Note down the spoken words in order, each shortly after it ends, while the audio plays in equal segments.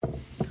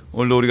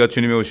오늘도 우리가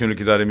주님의 오심을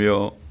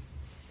기다리며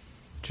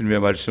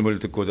주님의 말씀을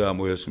듣고자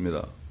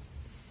모였습니다.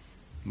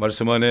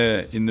 말씀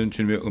안에 있는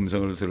주님의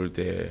음성을 들을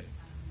때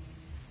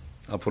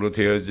앞으로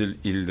되어질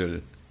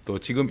일들, 또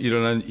지금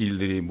일어난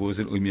일들이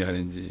무엇을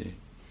의미하는지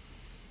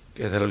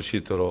깨달을 수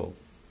있도록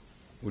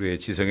우리의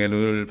지성의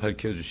눈을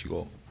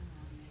밝혀주시고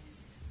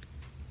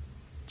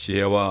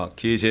지혜와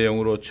계시의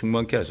영으로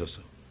충만케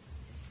하소서.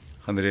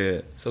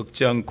 하늘에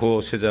썩지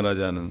않고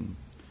쇠잔하지 않은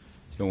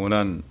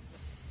영원한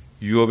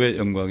유업의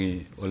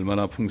영광이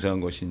얼마나 풍성한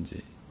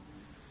것인지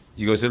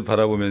이것을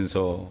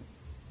바라보면서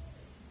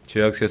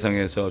죄악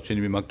세상에서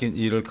주님이 맡긴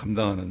일을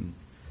감당하는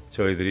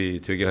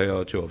저희들이 되게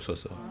하여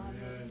주옵소서.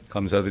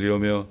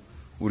 감사드리오며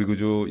우리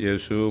구주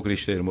예수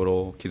그리스도의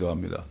이름으로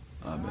기도합니다.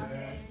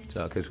 아멘.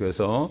 자,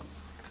 계속해서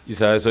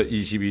이사야서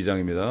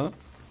 22장입니다.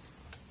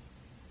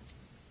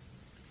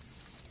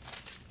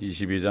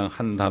 22장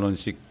한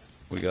단원씩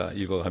우리가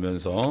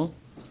읽어가면서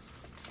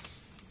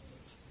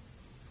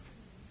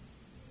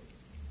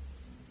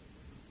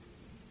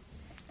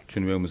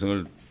주님의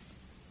음성을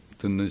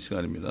듣는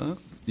시간입니다.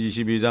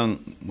 22장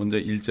먼저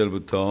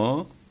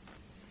 1절부터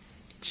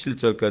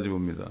 7절까지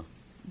봅니다.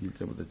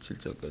 1절부터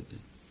 7절까지.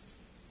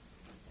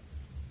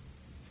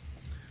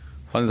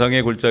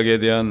 환상의 골짜기에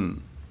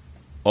대한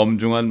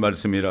엄중한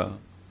말씀이라.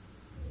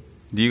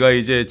 네가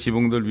이제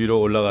지붕들 위로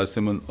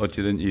올라갔으면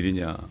어찌된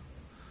일이냐.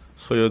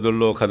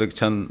 소요들로 가득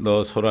찬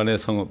너 소란의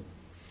성읍,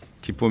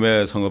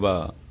 기쁨의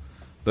성읍아,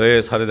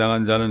 너의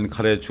살해당한 자는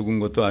칼에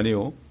죽은 것도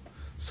아니오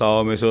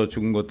싸움에서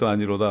죽은 것도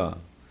아니로다.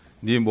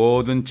 네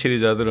모든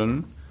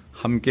치리자들은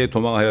함께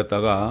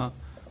도망하였다가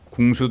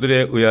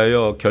궁수들에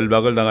의하여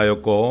결박을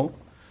당하였고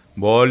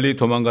멀리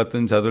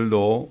도망갔던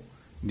자들도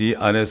네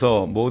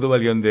안에서 모두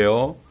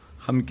발견되어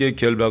함께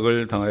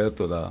결박을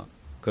당하였도다.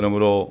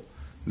 그러므로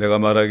내가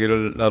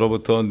말하기를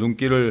나로부터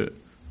눈길을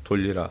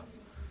돌리라.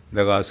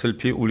 내가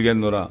슬피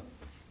울겠노라.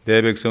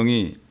 내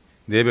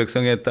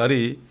백성의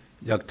딸이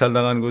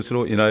약탈당한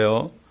것으로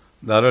인하여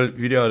나를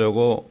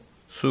위로하려고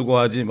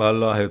수고하지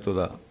말라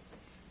하였도다.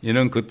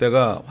 이는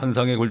그때가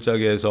환상의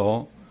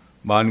골짜기에서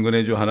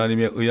만군의 주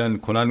하나님에 의한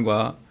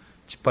고난과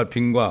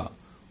짓밟힘과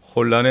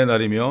혼란의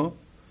날이며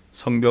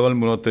성벽을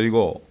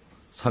무너뜨리고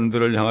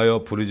산들을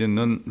향하여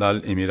부르짖는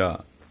날임이라.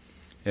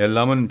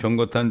 엘람은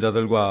병거탄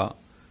자들과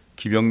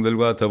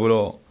기병들과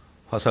더불어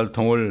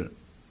화살통을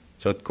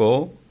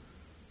젓고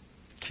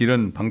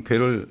길은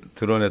방패를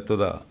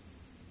드러냈도다.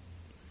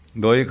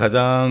 너희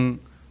가장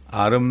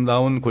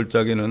아름다운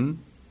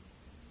골짜기는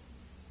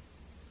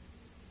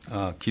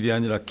길이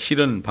아니라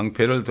길은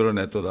방패를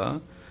드러냈도다.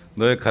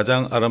 너의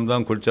가장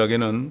아름다운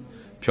골짜기는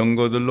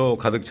병거들로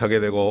가득 차게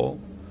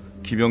되고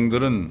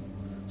기병들은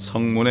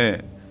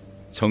성문의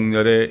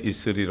정렬에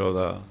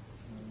있으리로다.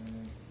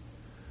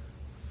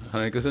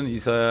 하나님께서는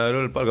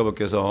이사야를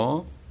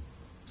빨가벗겨서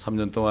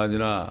 3년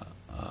동안이나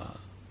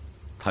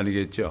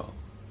다니겠죠.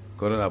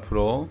 그러나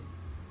앞으로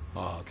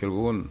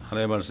결국은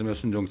하나님의 말씀에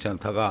순종치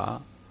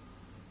않다가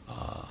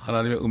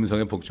하나님의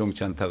음성에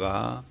복종치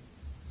않다가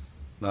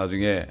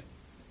나중에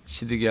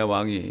시드기야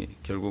왕이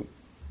결국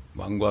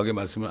완고하게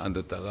말씀을 안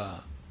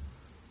듣다가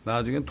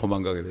나중에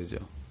도망가게 되죠.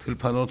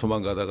 들판으로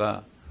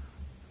도망가다가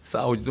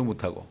싸우지도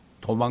못하고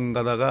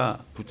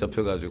도망가다가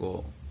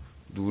붙잡혀가지고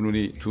두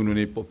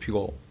눈이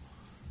뽑히고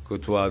그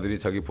두 아들이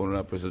자기 보는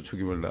앞에서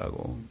죽임을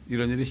당하고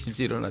이런 일이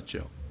실제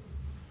일어났죠.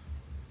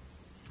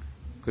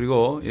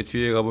 그리고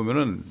뒤에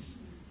가보면은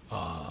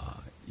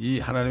이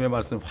하나님의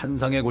말씀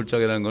환상의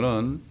골짜기라는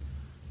것은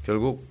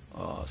결국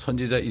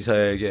선지자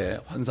이사야에게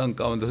환상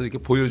가운데서 이렇게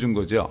보여준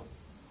거죠.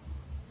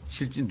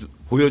 실제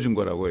보여준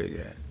거라고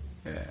이게.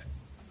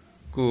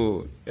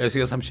 그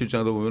에스겔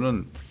 37장도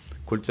보면은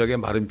골짜기에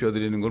마른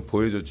뼈들이 있는 걸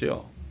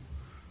보여줬죠.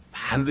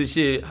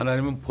 반드시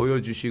하나님은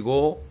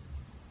보여주시고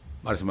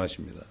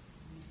말씀하십니다.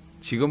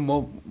 지금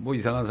뭐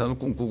이상한 사람은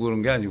꿈꾸고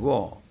그런 게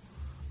아니고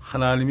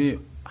하나님의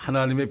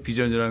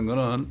비전이라는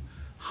거는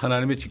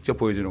하나님이 직접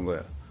보여주는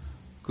거예요.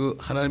 그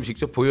하나님이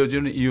직접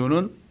보여주는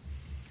이유는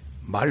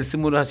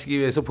말씀을 하시기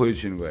위해서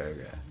보여주시는 거예요.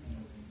 이게.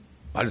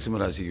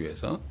 말씀을 하시기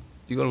위해서.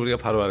 이걸 우리가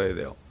바로 알아야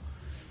돼요.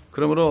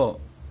 그러므로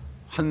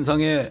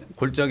환상의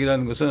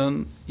골짜기라는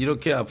것은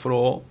이렇게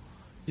앞으로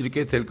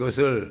이렇게 될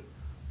것을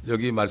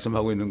여기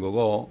말씀하고 있는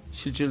거고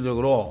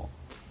실질적으로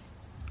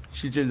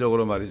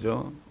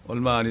말이죠.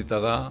 얼마 안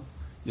있다가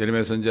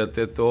예레미야 선지자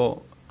때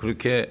또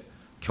그렇게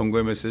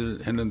경고의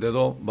메시지를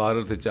했는데도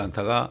말을 듣지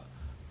않다가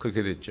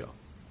그렇게 됐죠.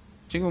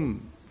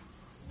 지금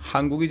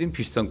한국이 지금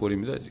비슷한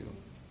꼴입니다. 지금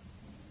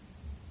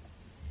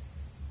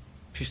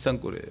비슷한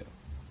꼴이에요.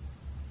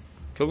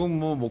 결국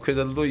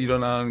목회자들도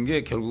일어나는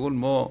게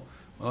결국은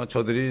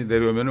저들이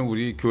내려오면은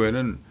우리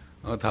교회는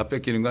다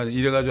뺏기는 거 아니야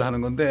이래가지고 하는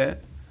건데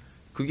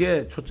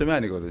그게 초점이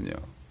아니거든요.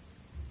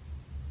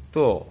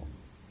 또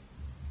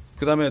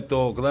그다음에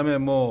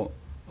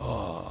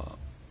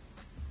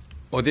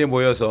어디에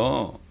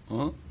모여서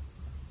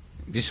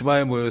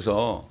미스바에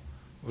모여서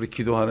우리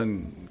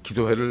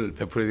기도회를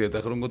베풀어야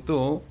되겠다 그런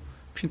것도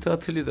핀트가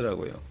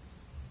틀리더라고요.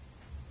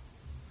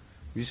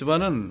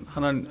 미스바는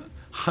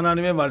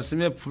하나님의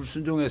말씀에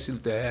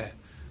불순종했을 때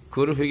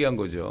그거를 회개한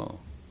거죠.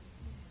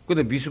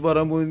 근데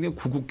미수바라 모이는 게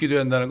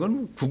구국기도한다는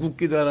건,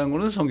 구국기도하는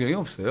거는 성경에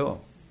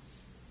없어요.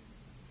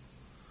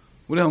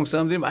 우리 한국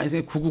사람들이 많이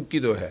생각해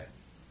구국기도해.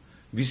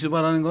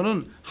 미수바라는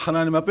거는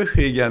하나님 앞에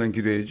회개하는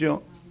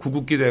기도회죠.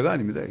 구국기도회가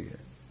아닙니다, 이게.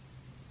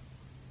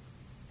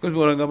 그래서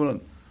뭐라는가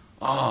하면,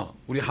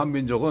 우리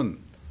한민족은,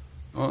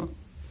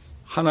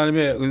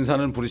 하나님의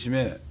은사는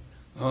부르심에,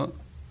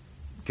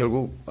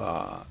 결국,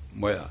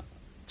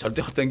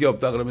 절대 헛된 게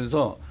없다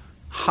그러면서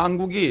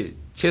한국이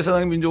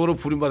제사장 민족으로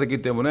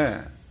부름받았기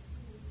때문에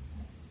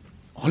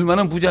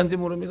얼마나 부자인지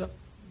모릅니다.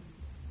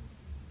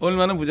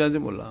 얼마나 부자인지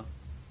몰라.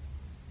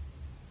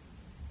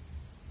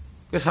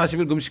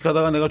 40일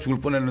금식하다가 내가 죽을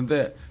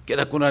뻔했는데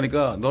깨닫고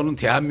나니까 너는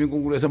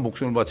대한민국으로 해서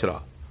목숨을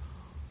바쳐라.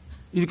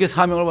 이렇게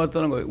사명을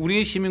받았다는 거예요.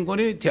 우리의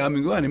시민권이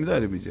대한민국 아닙니다,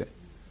 여러분. 이제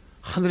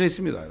하늘에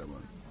있습니다, 여러분.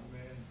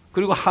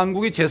 그리고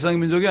한국이 제사장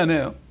민족이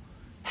아니에요.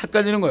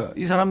 헷갈리는 거예요.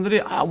 이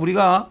사람들이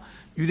우리가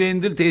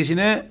유대인들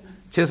대신에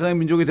제사장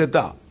민족이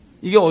됐다.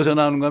 이게 어디서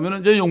나오는가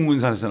하면 저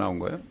용문산에서 나온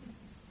거예요.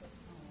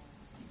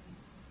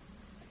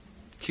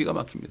 기가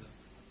막힙니다.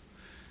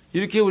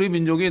 이렇게 우리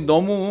민족이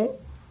너무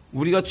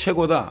우리가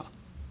최고다.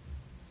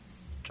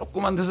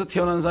 조그만 데서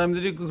태어난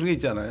사람들이 그런 게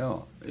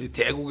있잖아요.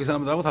 대국의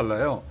사람들하고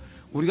달라요.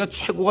 우리가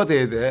최고가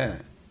돼야 돼.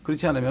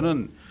 그렇지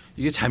않으면은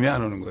이게 잠이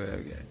안 오는 거예요,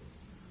 이게.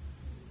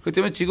 그렇기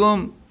때문에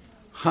지금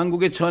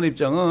한국의 처한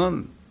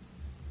입장은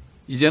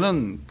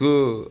이제는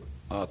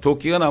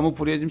도끼가 나무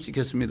뿌리에 좀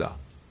찍혔습니다.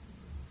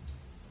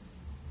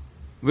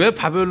 왜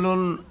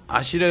바벨론,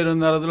 아시리아 이런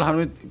나라들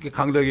하나님이 이렇게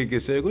강대하게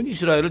있겠어요? 그건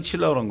이스라엘을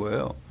치려고 그런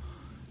거예요.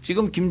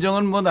 지금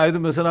김정은 나이도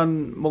몇 살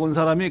안 먹은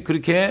사람이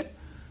그렇게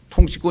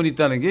통치권이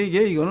있다는 게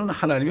이거는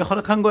하나님이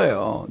허락한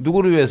거예요.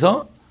 누구를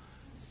위해서?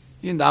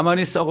 이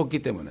남한이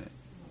썩었기 때문에.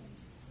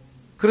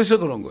 그래서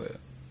그런 거예요.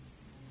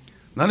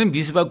 나는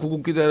미스바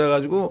구국기도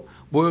해가지고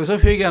모여서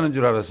회개하는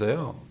줄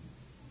알았어요.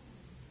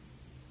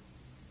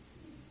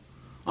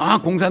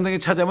 공산당이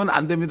찾아오면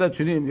안 됩니다.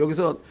 주님,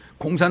 여기서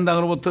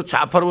공산당으로부터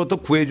좌파로부터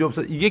구해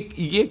주옵소서.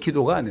 이게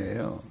기도가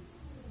아니에요.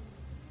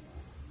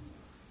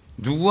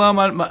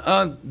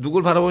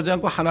 누굴 바라보지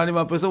않고 하나님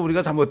앞에서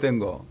우리가 잘못된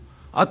거,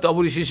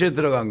 WCC에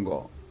들어간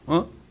거,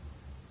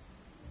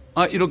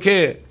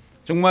 이렇게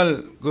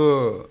정말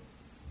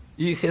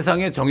이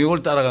세상의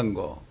정욕을 따라간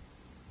거,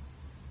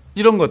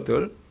 이런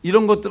것들을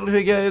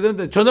회개해야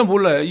되는데 전혀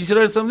몰라요.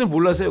 이스라엘 사람들이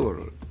몰랐어요,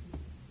 그걸.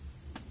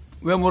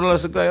 왜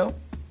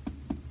몰랐을까요?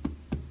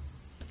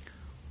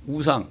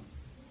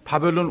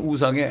 바벨론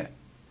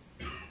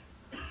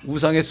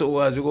우상에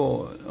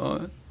쏘가지고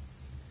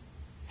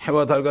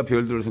해와 달과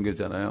별들을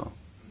숨겼잖아요.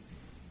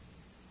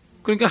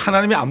 그러니까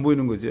하나님이 안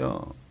보이는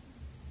거죠.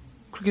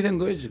 그렇게 된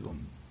거예요,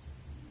 지금.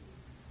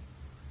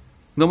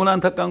 너무나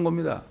안타까운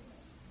겁니다.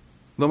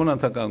 너무나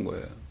안타까운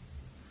거예요.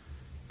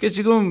 그러니까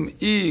지금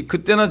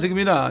그때나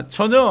지금이나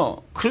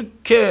전혀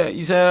그렇게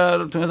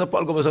이사야를 통해서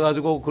뻘거벗어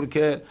가지고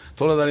그렇게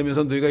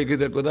돌아다니면서 너희가 이렇게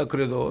될 거다.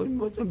 그래도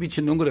좀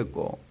미친놈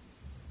그랬고,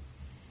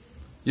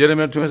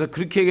 예레미야를 통해서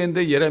그렇게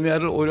얘기했는데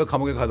예레미야를 오히려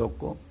감옥에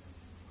가뒀고,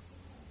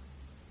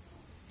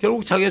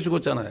 결국 자기가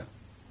죽었잖아요.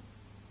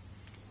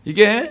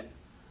 이게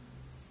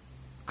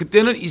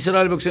그때는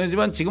이스라엘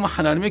백성이지만 지금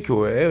하나님의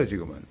교회예요.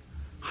 지금은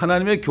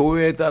하나님의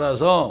교회에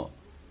따라서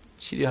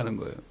치리하는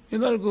거예요.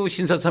 옛날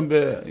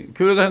신사참배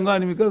교회가 한 거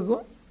아닙니까,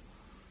 그거?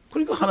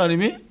 그러니까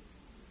하나님이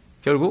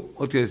결국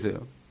어떻게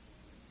했어요?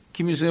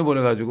 김일성에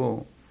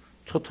보내가지고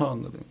초통한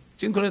거거든요.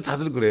 지금 그래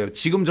다들 그래요.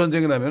 지금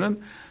전쟁이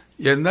나면은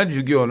옛날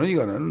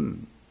 6.25는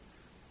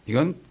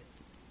이건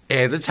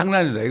애들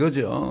장난이라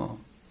이거죠.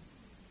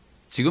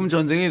 지금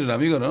전쟁이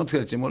일어나면 이거는 어떻게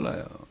될지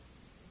몰라요.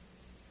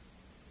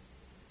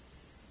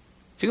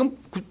 지금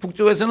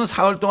북쪽에서는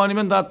 4월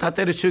동안이면 다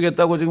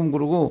때려치우겠다고 지금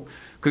그러고,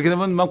 그렇게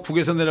되면 막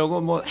북에서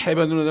내려오고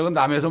해변으로 내려오고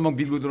남에서 막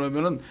밀고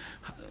들어오면은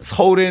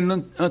서울에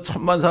있는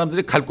 1,000만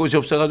사람들이 갈 곳이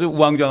없어가지고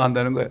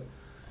우왕좌왕한다는 거예요.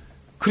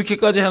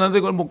 그렇게까지 하는데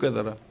그걸 못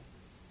깨달아.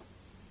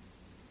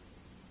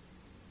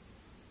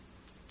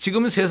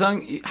 지금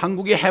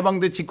한국이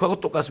해방된 직후하고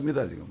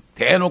똑같습니다, 지금.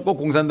 대놓고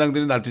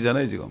공산당들이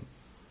날뛰잖아요, 지금.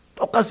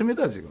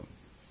 똑같습니다, 지금.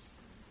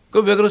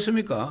 왜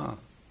그렇습니까?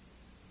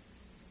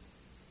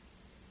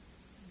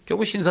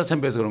 결국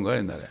신사참배에서 그런 거야,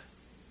 옛날에.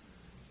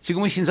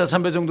 지금은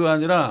신사참배 정도가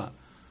아니라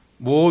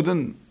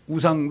모든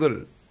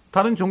우상들,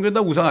 다른 종교는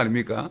다 우상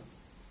아닙니까?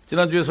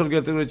 지난주에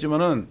설교할 때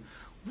그랬지만은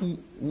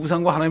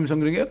우상과 하나님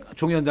섬기는 게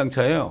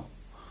종이한장차예요.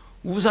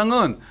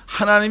 우상은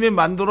하나님이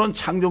만들어 놓은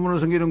창조물을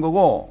섬기는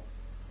거고,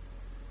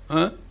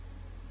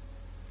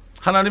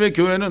 하나님의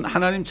교회는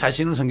하나님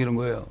자신을 섬기는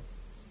거예요.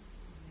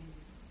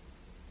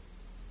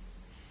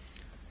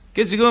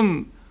 그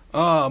지금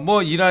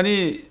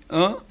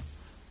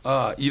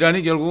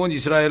이란이 결국은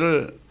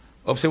이스라엘을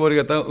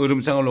없애버리겠다고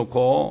으름장을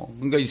놓고,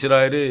 그러니까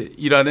이스라엘이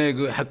이란의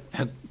그 핵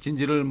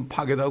진지를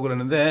파괴하고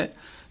그러는데,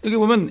 여기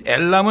보면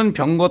엘람은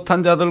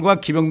병거탄 자들과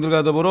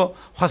기병들과 더불어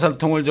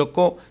화살통을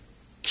젓고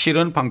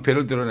키는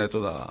방패를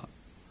드러냈도다.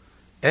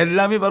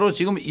 엘람이 바로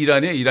지금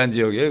이란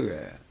지역이에요,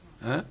 그게.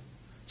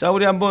 자,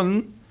 우리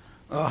한번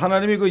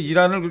하나님이 그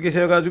이란을 그렇게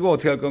세워가지고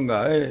어떻게 할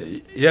건가?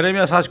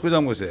 예레미야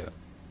 49장 보세요.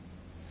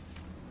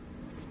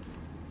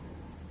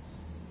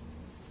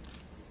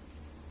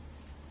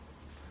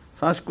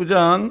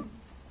 49장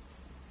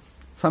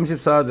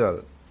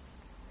 34절.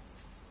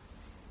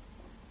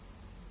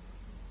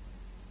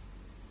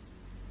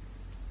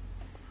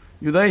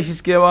 유다의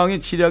히스기야 왕이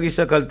치리하기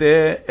시작할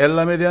때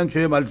엘람에 대한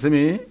주의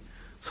말씀이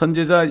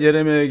선지자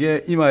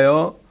예레미야에게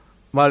임하여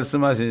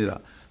말씀하시니라.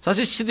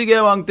 사실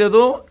시드기야 왕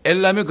때도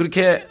엘람이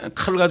그렇게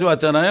칼을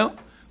가져왔잖아요.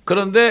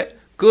 그런데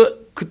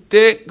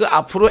그때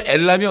앞으로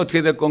엘람이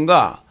어떻게 될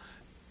건가?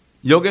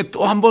 여기에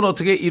또 한 번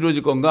어떻게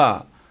이루어질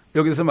건가?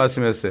 여기서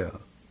말씀했어요.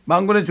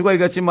 만군의 주가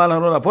이같이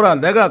말하노라. 보라,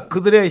 내가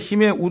그들의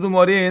힘의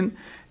우두머리인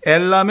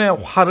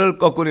엘람의 활을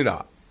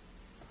꺾으리라.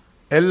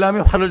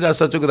 엘람이 활을 잘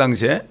썼죠, 그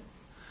당시에.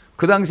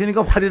 그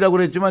당시니까 활이라고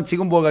그랬지만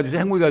지금 뭐 가지고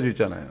있어요? 핵무기 가지고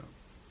있잖아요.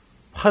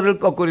 활을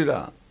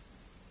꺾으리라.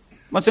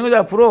 마찬가지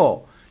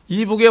앞으로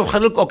이북의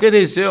활을 꺾게 돼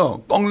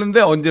있어요.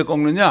 꺾는데 언제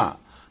꺾느냐?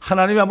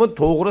 하나님이 한번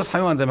도구로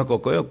사용한다면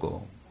꺾어요.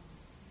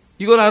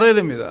 이걸 알아야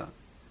됩니다.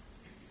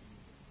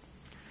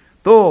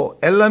 또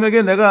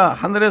엘람에게 내가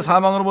하늘의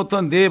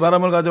사망으로부터 네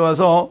바람을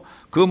가져와서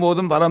그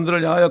모든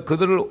바람들을 향하여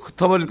그들을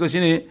흩어버릴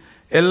것이니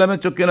엘람에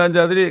쫓겨난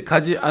자들이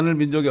가지 않을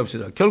민족이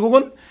없으리라.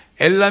 결국은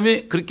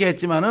엘람이 그렇게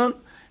했지만은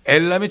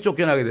엘람이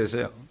쫓겨나게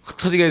됐어요.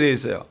 흩어지게 돼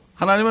있어요.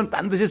 하나님은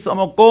반드시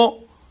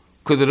써먹고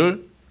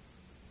그들을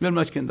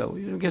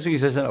멸망시킨다고. 요즘 계속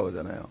이사야서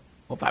나오잖아요.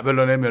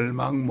 바벨론의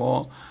멸망,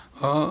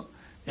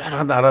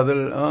 여러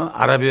나라들,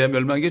 아라비아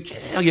멸망, 이게 쭉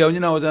예언이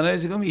나오잖아요.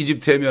 지금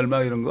이집트의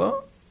멸망 이런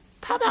거.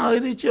 다 망하게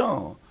돼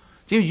있죠.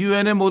 지금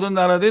유엔의 모든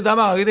나라들이 다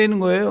망하게 돼 있는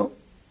거예요.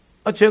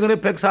 최근에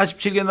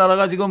 147개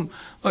나라가 지금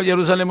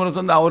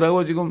예루살렘으로서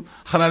나오라고 지금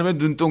하나님의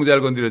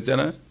눈동자를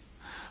건드렸잖아요.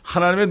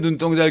 하나님의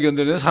눈동자를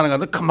건드리는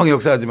사람한테 금방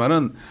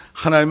역사하지만은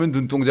하나님의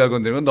눈동자를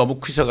건드리는 건 너무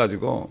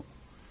크셔가지고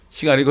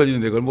시간이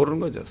걸리는데 그걸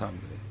모르는 거죠,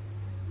 사람들이.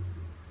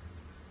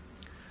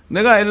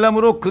 내가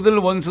엘람으로 그들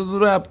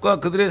원수들의 앞과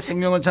그들의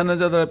생명을 찾는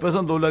자들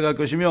앞에서 놀라게 할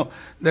것이며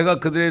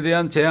내가 그들에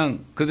대한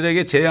재앙,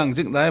 그들에게 재앙,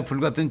 즉 나의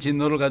불같은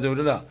진노를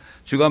가져오리라.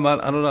 주가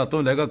말하노라.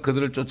 또 내가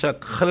그들을 쫓아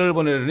칼을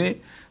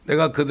보내리니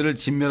내가 그들을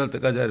진멸할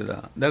때까지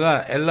하리라.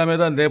 내가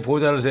엘람에다 내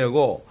보좌를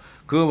세우고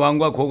그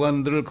왕과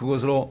고관들을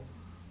그곳으로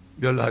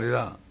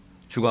멸하리라.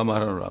 주가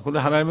말하노라. 그런데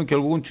하나님은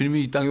결국은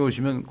주님이 이 땅에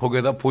오시면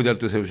거기에다 보좌를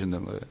또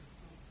세우신다는 거예요.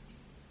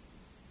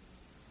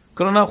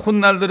 그러나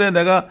훗날들에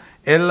내가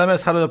엘람에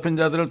사로잡힌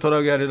자들을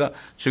돌아오게 하리라.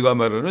 주가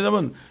말하노라.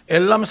 왜냐하면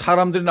엘람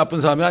사람들이 나쁜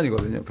사람이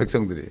아니거든요.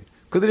 백성들이.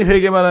 그들이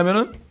회개만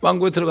하면은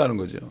왕국에 들어가는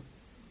거죠.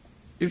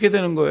 이렇게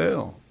되는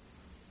거예요.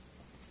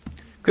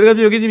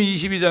 그래가지고 여기 지금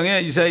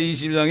 22장에 이사야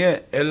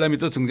 22장에 엘람이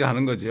또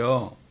등장하는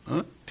거죠.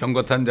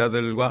 병거탄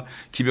자들과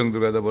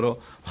기병들과 더불어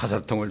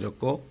화살통을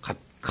젓고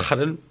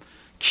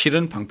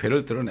킬은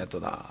방패를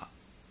드러냈도다.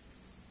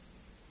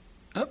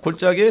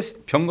 골짜기에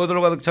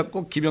병거들을 가득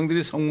찼고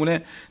기병들이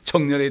성문에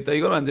정렬해 있다.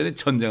 이건 완전히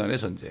전쟁 안에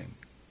전쟁.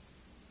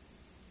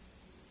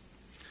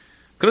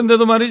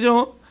 그런데도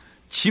말이죠.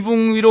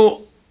 지붕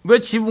위로 왜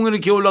지붕 위로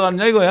이렇게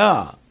올라갔냐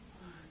이거야.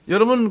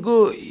 여러분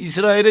그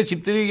이스라엘의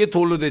집들이 이게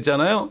돌로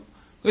됐잖아요.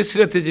 그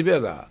스레트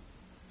집에가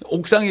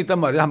옥상이 있단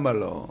말이야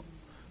한말로.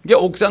 이게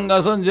옥상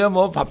가서 이제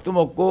뭐 밥도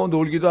먹고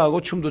놀기도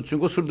하고 춤도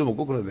추고 술도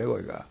먹고 그러네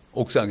거기가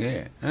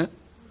옥상에.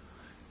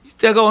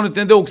 때가 어느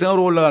때인데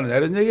옥상으로 올라가느냐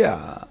이런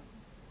얘기야.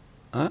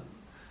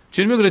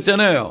 주님이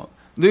그랬잖아요.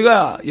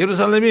 너희가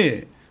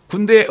예루살렘이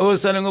군대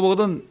어사는 거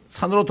보거든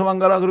산으로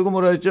도망가라. 그리고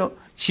뭐라 했죠?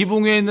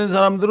 지붕 위에 있는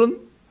사람들은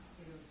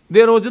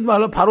내려오지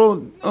말라.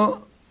 바로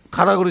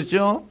가라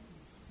그랬죠.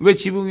 왜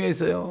지붕 위에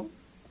있어요?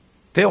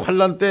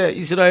 대환란 때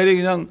이스라엘이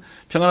그냥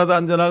평안하다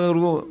안전하게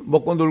그러고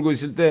먹고 놀고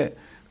있을 때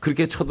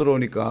그렇게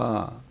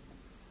쳐들어오니까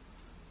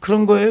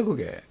그런 거예요.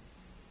 그게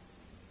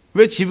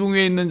왜 지붕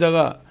위에 있는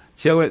자가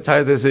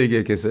자에 대해서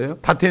얘기했겠어요?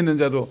 밭에 있는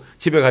자도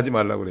집에 가지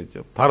말라고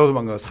그랬죠. 바로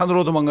도망가,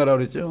 산으로 도망가라고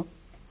그랬죠.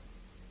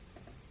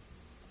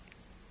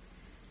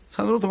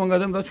 산으로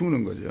도망가자면 다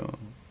죽는 거죠.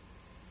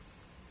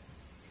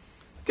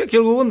 그러니까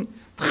결국은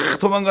다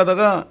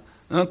도망가다가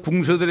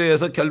궁수들에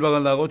의해서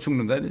결박을 나고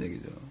죽는다는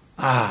얘기죠.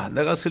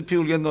 내가 슬피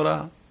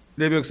울겠노라.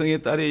 내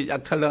백성의 딸이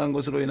약탈당한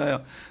것으로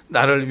인하여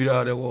나를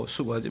위로하려고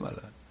수고하지 말라.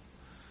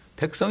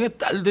 백성의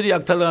딸들이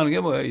약탈당하는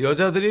게 뭐예요?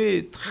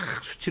 여자들이 다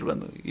수치를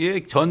받는 거예요.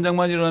 이게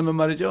전쟁만 일어나면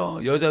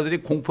말이죠. 여자들이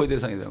공포의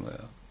대상이 되는 거예요.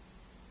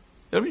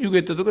 여러분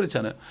 6.25 때도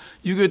그렇잖아요.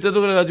 6.25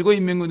 때도 그래가지고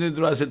인민군들이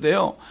들어왔을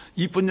때요.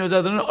 이쁜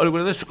여자들은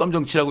얼굴에다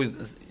숯감정 칠하고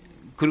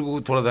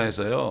그러고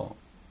돌아다녔어요.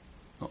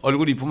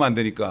 얼굴 이쁘면 안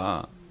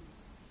되니까.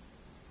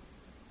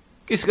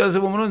 기스가에서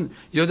보면은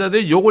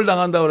여자들이 욕을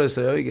당한다고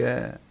그랬어요.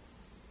 이게.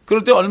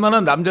 그럴 때 얼마나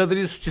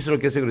남자들이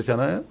수치스럽겠어요.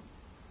 그렇잖아요.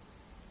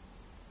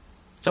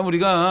 참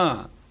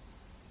우리가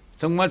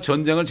정말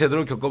전쟁을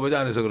제대로 겪어보지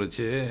않아서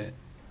그렇지.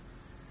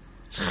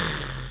 참,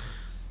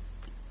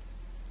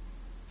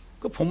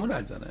 그 보면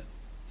알잖아요.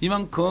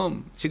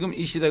 이만큼 지금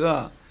이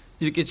시대가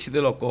이렇게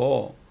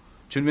치들었고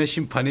주님의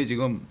심판이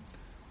지금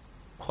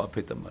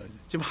코앞에 있단 말이죠.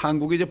 지금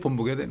한국이 이제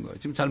본보게 된 거예요.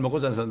 지금 잘 먹고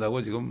잘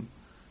산다고 지금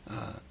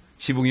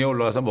지붕 위에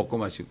올라가서 먹고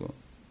마시고.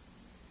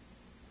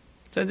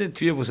 자 이제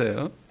뒤에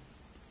보세요.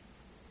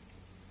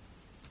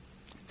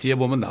 뒤에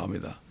보면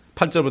나옵니다.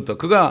 8절부터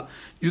그가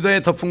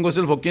유다에 덮은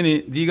것을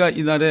벗기니 네가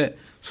이날에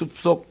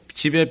숲속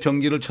집의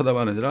병기를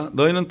쳐다보느니라.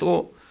 너희는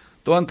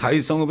또한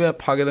다윗 성읍에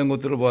파괴된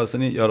곳들을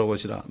보았으니 여러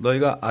곳이라.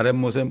 너희가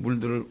아랫못의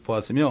물들을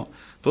보았으며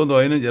또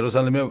너희는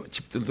예루살렘의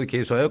집들도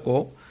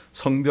계수하였고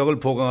성벽을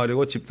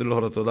보강하려고 집들을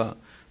헐었도다.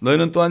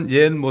 너희는 또한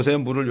옛 못의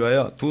물을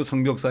위하여 두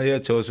성벽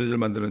사이에 저수지를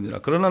만들었느니라.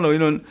 그러나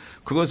너희는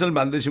그것을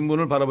만드신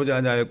분을 바라보지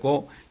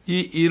아니하였고 이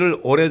일을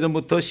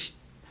오래전부터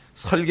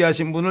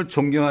설계하신 분을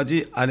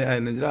존경하지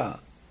아니하였느니라.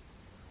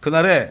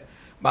 그날에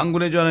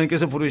만군의 주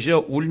하나님께서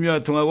부르시어 울며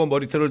애통하고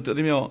머리털을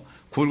뜯으며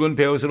굵은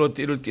베옷으로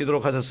띠를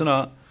띠도록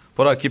하셨으나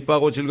보라,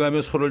 기뻐하고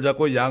즐거워하며 소를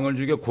잡고 양을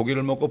죽여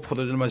고기를 먹고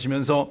포도주를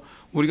마시면서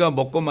우리가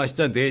먹고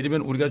마시자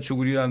내일이면 우리가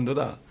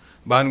죽으리라는도다.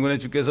 만군의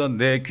주께서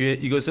내 귀에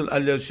이것을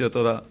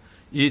알려주셨도다.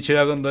 이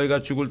죄악은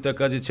너희가 죽을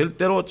때까지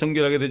절대로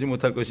정결하게 되지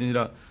못할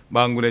것이니라.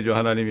 만군의 주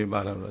하나님이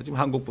말하노라. 지금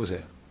한국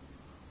보세요.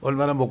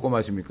 얼마나 먹고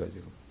마십니까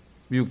지금.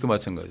 미국도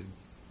마찬가지고.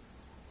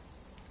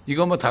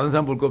 이거 뭐 다른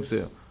사람 볼 거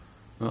없어요.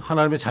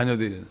 하나님의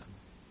자녀들이,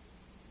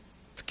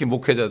 특히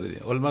목회자들이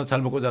얼마나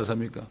잘 먹고 잘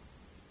삽니까?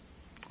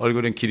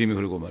 얼굴엔 기름이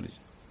흐르고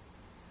말이죠.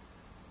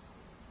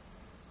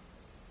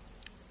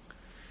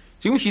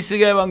 지금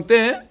히스기야 왕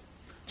때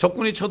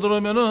적군이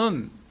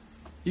쳐들어오면은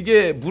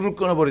이게 물을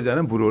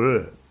끊어버리잖아요.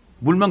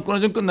 물만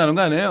끊어지면 끝나는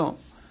거 아니에요.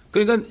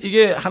 그러니까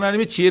이게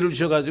하나님이 지혜를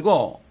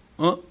주셔가지고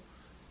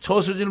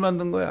저수지를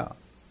만든 거야.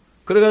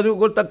 그래가지고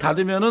그걸 딱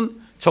닫으면은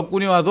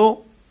적군이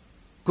와도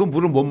그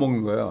물을 못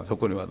먹는 거예요.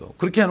 적군이 와도.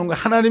 그렇게 하는 거예요.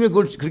 하나님이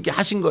그걸 그렇게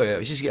하신 거예요.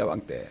 히스기야 왕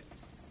때.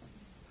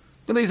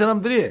 근데 이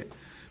사람들이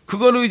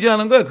그걸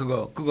의지하는 거예요.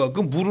 그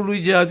물을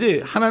의지하지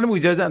하나님을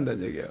의지하지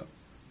않는다는 얘기예요.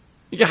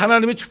 이게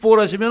하나님이 축복을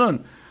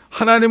하시면은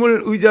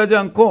하나님을 의지하지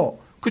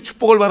않고 그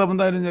축복을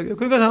바라본다 이런 얘기예요.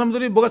 그러니까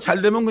사람들이 뭐가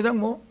잘 되면 그냥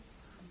뭐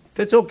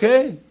대체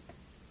오케이.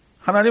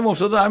 하나님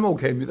없어도 I'm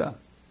okay입니다.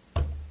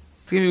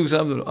 특히 미국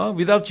사람들은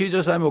without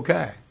Jesus I'm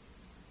okay.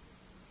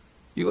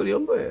 이걸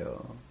이런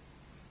거예요.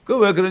 그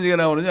왜 그런 얘기가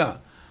나오느냐?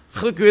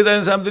 하도 교회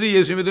다니는 사람들이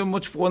예수 믿으면 뭐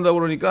축복한다고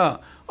그러니까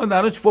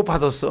나는 축복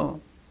받았어.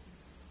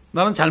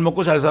 나는 잘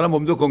먹고 잘 살아.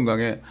 몸도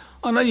건강해.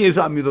 난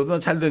예수 안 믿어도 난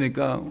잘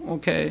되니까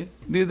오케이.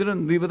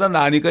 너희들은 너희보다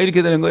나으니까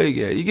이렇게 되는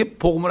거예요. 이게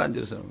복음을 안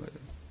줘서 하는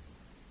거예요.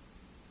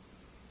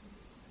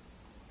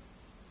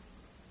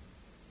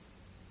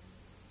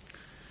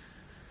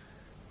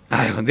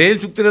 아이고, 내일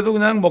죽더라도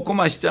그냥 먹고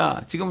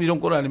마시자. 지금 이런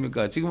꼴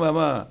아닙니까? 지금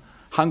아마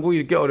한국이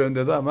이렇게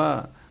어려운데도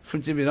아마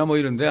술집이나 뭐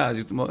이런데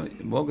아직도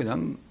뭐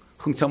그냥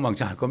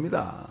흥청망청 할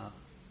겁니다.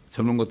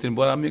 젊은 것들이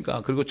뭘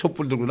합니까? 그리고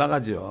촛불 들고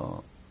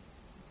나가죠.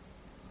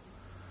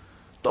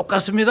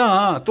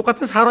 똑같습니다.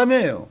 똑같은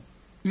사람이에요.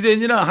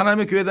 유대인이나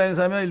하나님의 교회 다니는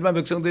사람이나 일반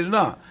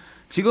백성들이나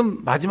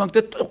지금 마지막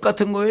때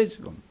똑같은 거예요,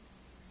 지금.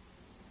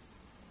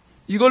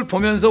 이걸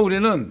보면서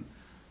우리는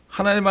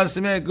하나님의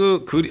말씀의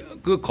그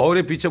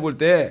거울에 비춰볼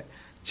때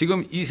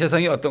지금 이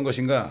세상이 어떤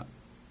것인가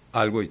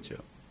알고 있죠.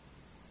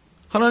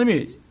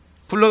 하나님이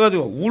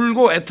불러가지고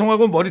울고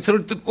애통하고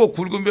머리털을 뜯고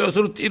굵은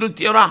벼슬로 띠를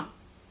띄어라.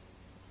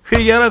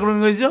 회개하라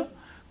그러는 거죠.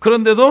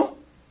 그런데도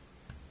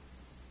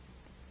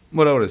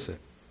뭐라고 그랬어요?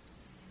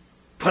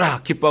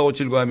 보라, 기뻐하고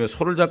즐거워하며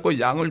소를 잡고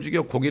양을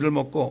죽여 고기를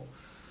먹고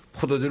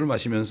포도주를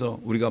마시면서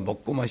우리가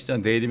먹고 마시자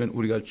내일이면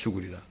우리가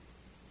죽으리라.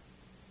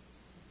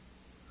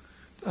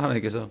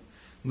 하나님께서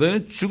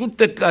너희는 죽을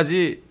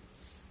때까지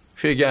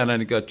회개 안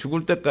하니까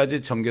죽을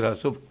때까지 정결할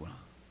수 없구나.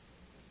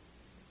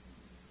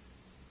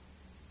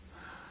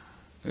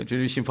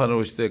 주님 심판을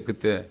오실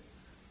때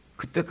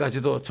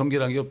그때까지도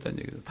정결한 게 없다는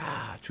얘기죠.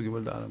 다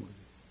죽임을 당하는 거죠.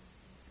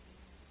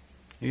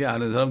 이게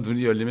아는 사람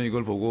눈이 열리면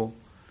이걸 보고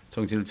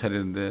정신을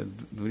차리는데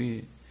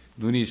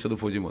눈이 있어도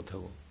보지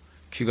못하고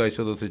귀가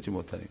있어도 듣지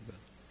못하니까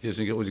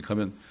예수님께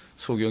오직하면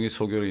소경이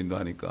소교로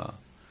인도하니까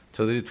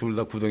저들이 둘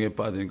다 구덩이에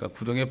빠지니까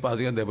구덩이에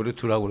빠지게 내버려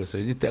두라고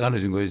그랬어요. 이제 때가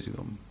늦은 거예요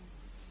지금.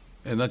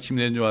 옛날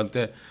침례인 요한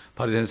때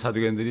바리새인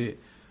사두개인들이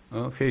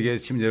회개의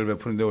침례를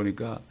베푸는데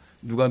오니까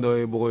누가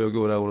너희 보고 여기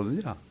오라고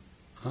그러더냐?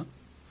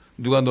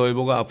 누가 너희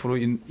보고 앞으로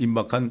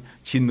임박한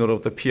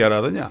진노로부터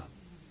피하라더냐?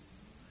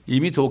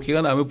 이미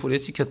도끼가 나무 불에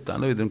찍혔다.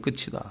 너희들은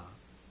끝이다.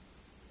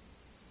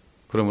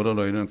 그러므로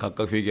너희는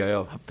각각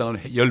회개하여 합당한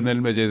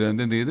열매를 맺어야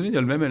되는데 너희들은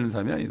열매 맺는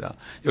사람이 아니다.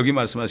 여기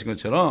말씀하신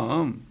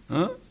것처럼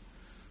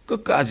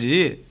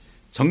끝까지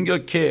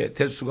정결케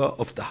될 수가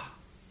없다.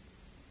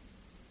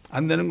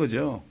 안 되는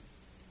거죠.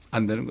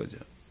 안 되는 거죠.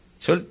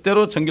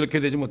 절대로 정결케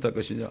되지 못할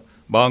것이냐.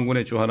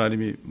 만군의 주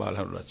하나님이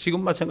말하노라.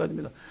 지금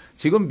마찬가지입니다.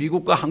 지금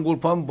미국과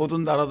한국을 포함한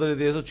모든 나라들에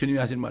대해서 주님이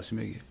하시는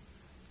말씀이에요.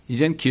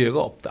 이젠 기회가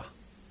없다.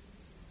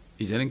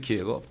 이제는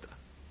기회가 없다.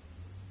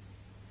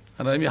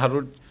 하나님이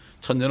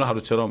천년을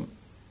하루처럼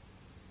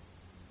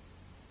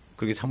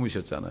그렇게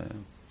참으셨잖아요.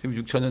 지금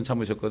 6천년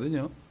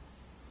참으셨거든요.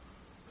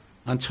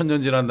 한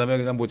 1000년 지난 다음에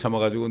그냥 못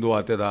참아가지고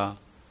노아 때 다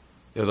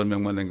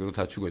 8명만 남기고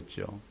다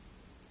죽었죠.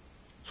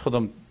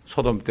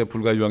 소돔 때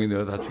불과 유황이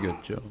내려 다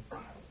죽였죠.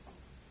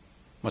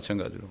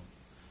 마찬가지로.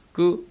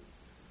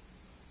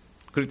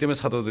 그렇기 때문에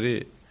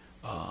사도들이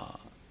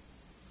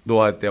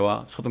노아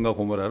때와 소돔과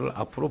고모라를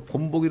앞으로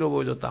본보기로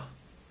보여줬다.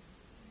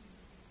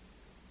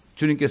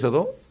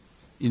 주님께서도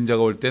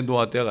인자가 올 때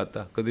노아 때와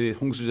같다. 그들이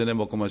홍수전에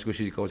먹고 마시고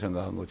시집가고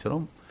장가한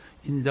것처럼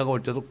인자가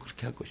올 때도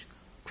그렇게 할 것이다.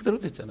 그대로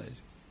됐잖아요.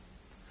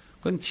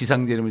 그건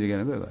지상재림을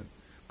얘기하는 거예요.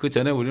 그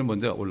전에 우리는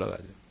먼저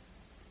올라가죠.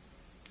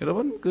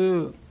 여러분,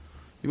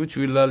 이번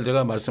주일날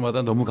제가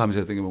말씀하다 너무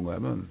감사했던 게 뭔가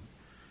하면,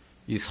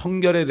 이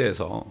성결에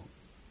대해서,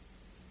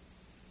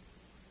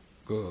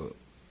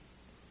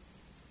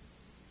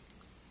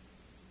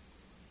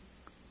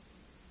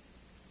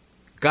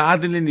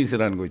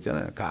 가들리니스라는 거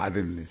있잖아요.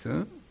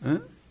 가들리니스.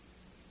 응?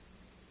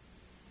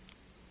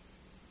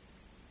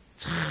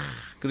 자,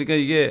 그러니까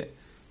이게,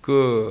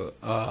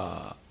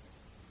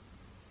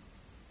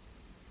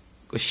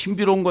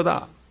 신비로운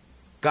거다.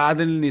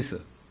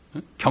 가들리니스.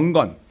 응?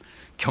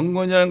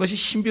 경건이라는 것이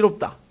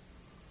신비롭다.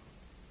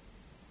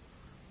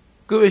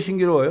 왜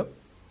신기로워요?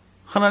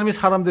 하나님이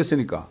사람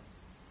됐으니까.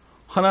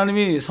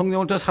 하나님이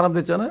성령을 통해 사람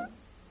됐잖아요?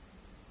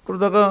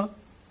 그러다가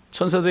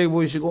천사들에게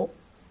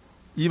보이시고,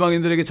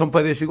 이방인들에게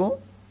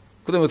전파되시고,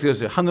 그 다음에 어떻게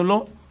했어요?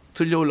 하늘로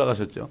들려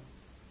올라가셨죠.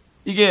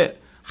 이게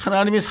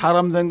하나님이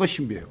사람 된 거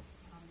신비해요.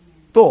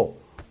 또,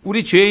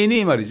 우리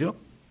죄인이 말이죠.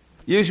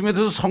 예수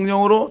믿어서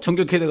성령으로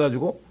정결케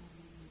돼가지고,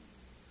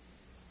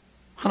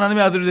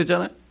 하나님의 아들이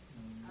됐잖아요.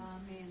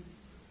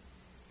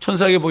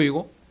 천사에게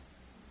보이고,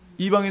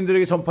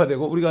 이방인들에게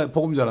전파되고, 우리가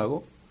복음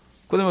전하고,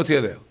 그 다음에 어떻게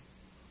해야 돼요?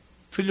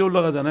 들려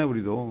올라가잖아요,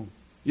 우리도.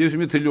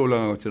 예수님이 들려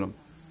올라간 것처럼.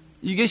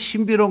 이게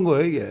신비로운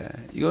거예요, 이게.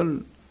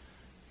 이건,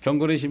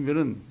 경건의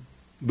신비는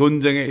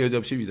논쟁의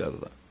여지없이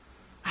위다르다.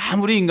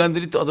 아무리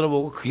인간들이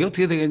떠들어보고, 그게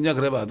어떻게 되겠냐,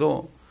 그래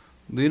봐도,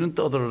 너희는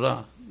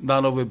떠들어라.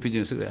 none of your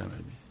business, 그래,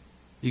 하나님이.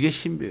 이게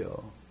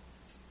신비예요.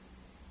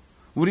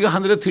 우리가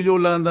하늘에 들려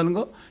올라간다는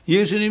거,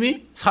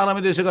 예수님이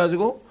사람이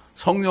되셔가지고,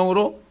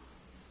 성령으로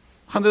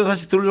하늘에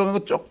다시 들려 올라가는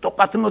거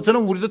똑같은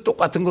것처럼 우리도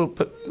똑같은 걸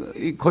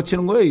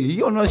거치는 거예요.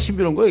 이게 얼마나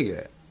신비로운 거예요,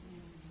 이게.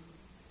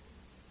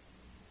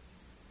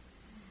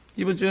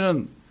 이번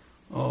주에는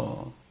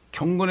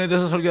경건에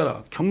대해서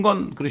설교하라.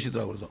 경건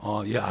그러시더라고요.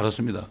 그래서 예,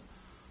 알았습니다.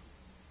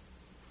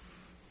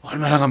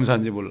 얼마나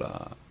감사한지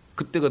몰라.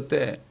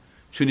 그때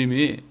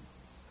주님이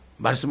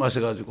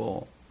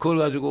말씀하셔가지고 그걸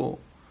가지고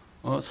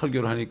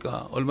설교를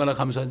하니까 얼마나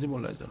감사한지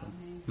몰라요. 저는.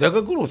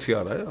 내가 그걸 어떻게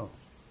알아요?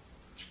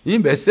 이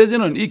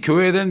메시지는, 이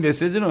교회에 대한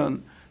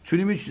메시지는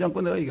주님이 주지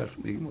않고 내가 얘기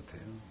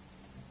못해요.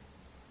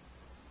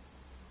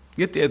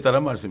 이게 때에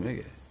따른 말씀이에요,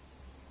 이게.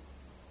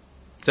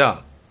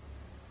 자,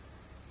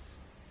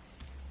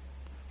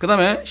 그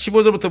다음에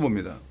 15절부터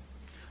봅니다.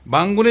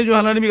 만군의 주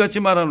하나님이 같이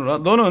말하노라.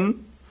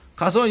 너는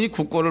가서 이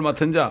국고를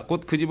맡은 자,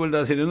 곧 그 집을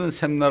다스리는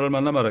셈나를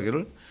만나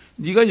말하기를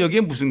네가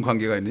여기에 무슨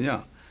관계가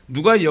있느냐?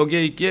 누가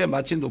여기에 있기에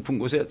마치 높은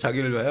곳에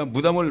자기를 위하여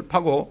무덤을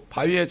파고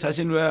바위에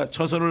자신을 위하여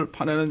처소를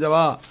파내는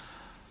자와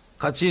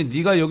같이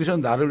네가 여기서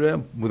나를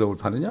위하여 무덤을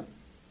파느냐?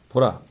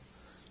 보라,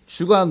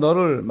 주가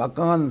너를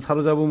막강한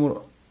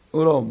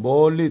사로잡음으로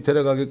멀리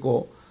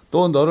데려가겠고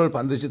또 너를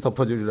반드시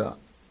덮어주리라.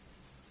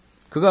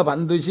 그가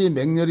반드시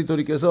맹렬히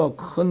돌이켜서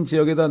큰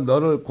지역에다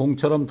너를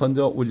공처럼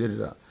던져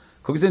올리리라.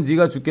 거기서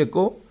네가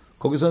죽겠고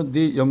거기서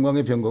네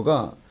영광의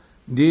병거가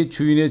네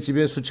주인의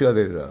집에 수치가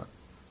되리라.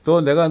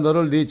 또 내가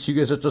너를 네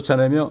지구에서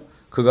쫓아내며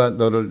그가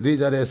너를 네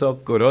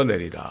자리에서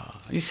끌어내리라.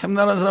 이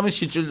셈나라는 사람은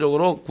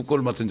실질적으로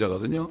국고를 맡은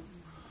자거든요.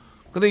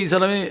 근데 이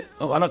사람이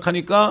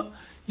완악하니까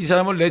이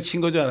사람을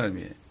내친 거죠,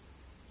 하나님이.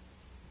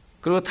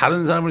 그리고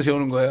다른 사람을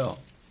세우는 거예요.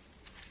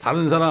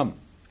 다른 사람,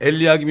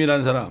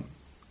 엘리야김이라는 사람.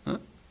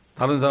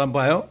 다른 사람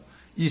봐요.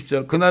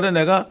 20절. 그날에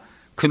내가,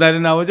 그날이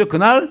나오죠.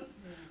 그날?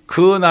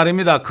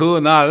 그날입니다.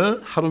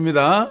 그날,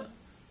 하루입니다.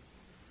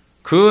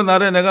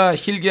 그날에 내가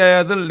hilkiya의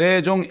아들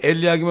내 종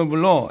엘리야김을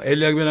불러.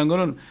 엘리야김이라는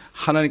거는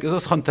하나님께서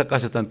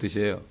선택하셨다는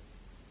뜻이에요.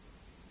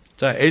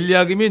 자,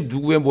 엘리야김이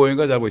누구의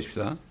모형인가 잘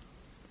보십시다.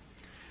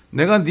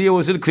 내가 네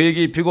옷을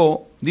그에게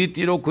입히고 네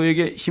띠로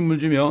그에게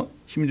힘주며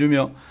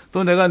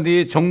또 내가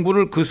네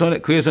정부를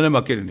그의 손에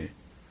맡기리니.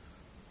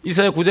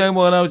 이사야 9장에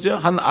뭐가 나오죠?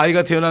 한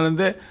아이가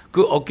태어나는데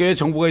그 어깨에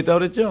정부가 있다고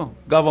그랬죠?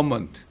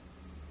 government.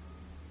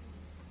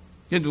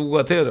 이게 누구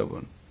같아요,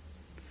 여러분?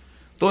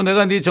 또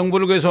내가 네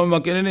정부를 그의 손에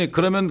맡기리니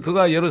그러면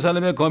그가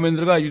예루살렘의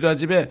거민들과 유다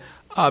집의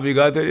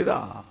아비가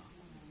되리라.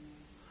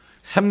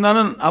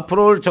 셈나는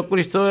앞으로 올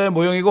적그리스도의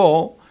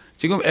모형이고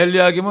지금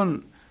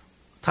엘리야김은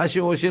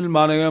다시 오실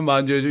만왕의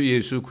만주의 주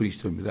예수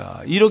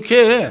그리스도입니다.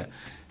 이렇게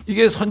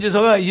이게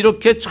선지서가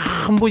이렇게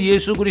전부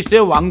예수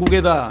그리스도의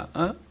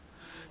왕국에다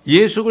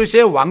예수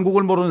그리스도의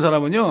왕국을 모르는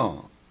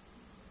사람은요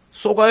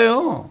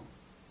쏘가요.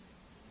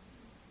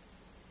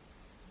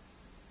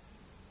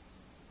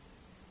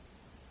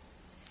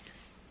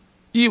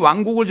 이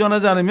왕국을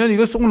전하지 않으면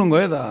이거 속는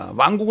거야 다.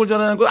 왕국을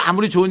전하는 거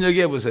아무리 좋은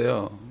얘기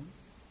해보세요.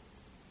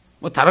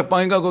 뭐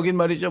다락방인가 거긴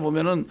말이죠.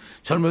 보면은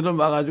젊은이들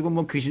와가지고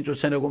뭐 귀신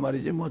쫓아내고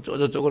말이지 뭐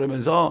쪼저쪼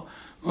그러면서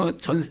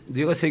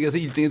네가 세계에서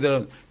 1등이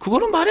되라.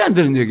 그거는 말이 안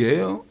되는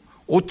얘기예요.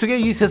 어떻게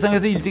이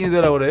세상에서 1등이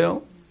되라고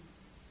그래요?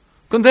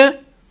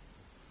 근데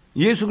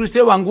예수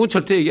그리스도의 왕국은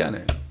절대 얘기 안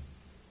해요.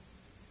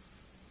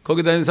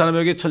 거기 다니는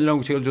사람에게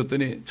천일왕국책을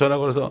줬더니 전화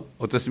걸어서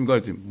어떻습니까?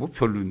 그랬더니 뭐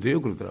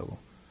별론데요 그러더라고.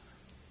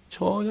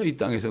 전혀 이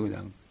땅에서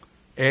그냥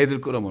애들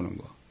끌어모는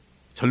거.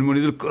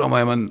 젊은이들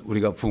끌어모야만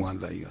우리가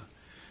부흥한다 이거.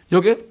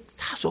 여기에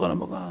다 쏘가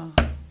넘어가.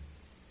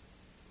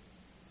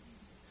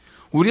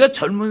 우리가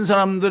젊은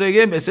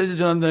사람들에게 메시지를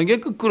전한다는 게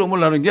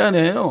끄끄러움을 하는 게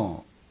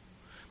아니에요.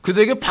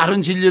 그들에게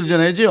바른 진리를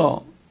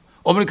전해야죠.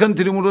 아메리칸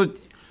드림으로,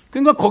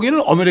 그러니까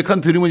거기는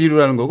아메리칸 드림을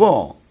이루라는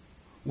거고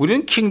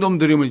우리는 킹덤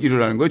드림을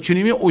이루라는 거예요.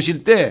 주님이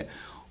오실 때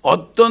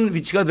어떤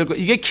위치가 될 거,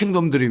 이게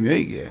킹덤 드림이에요,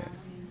 이게.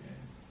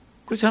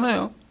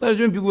 그렇잖아요. 나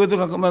요즘에 미국 애들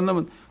가끔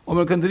만나면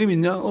아메리칸 드림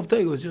있냐? 없다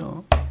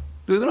이거죠.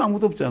 너희들은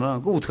아무것도 없잖아.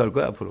 그거 어떻게 할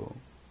거야, 앞으로?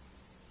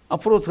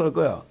 앞으로 어떻게 할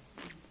거야?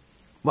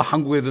 뭐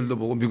한국 애들도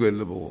보고 미국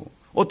애들도 보고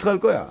어떻게 할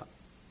거야?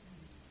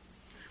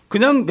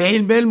 그냥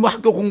매일매일 뭐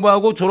학교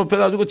공부하고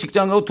졸업해가지고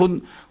직장 가고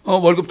돈,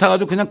 월급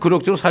타가지고 그냥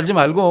그럭저럭 살지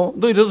말고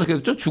너 이래도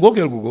되겠죠? 죽어,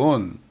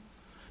 결국은.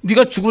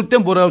 네가 죽을 때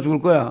뭐라고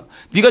죽을 거야?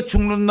 네가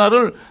죽는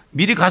날을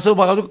미리 가서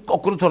봐가지고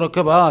거꾸로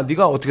돌아봐봐.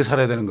 네가 어떻게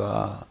살아야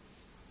되는가?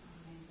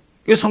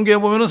 성경에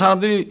보면은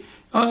사람들이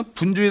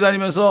분주히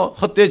다니면서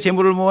헛되이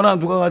재물을 모으나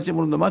누가 갈지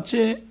모른다.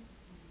 맞지?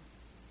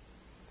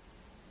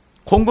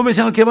 곰곰이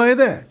생각해 봐야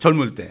돼.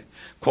 젊을 때.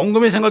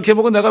 곰곰이 생각해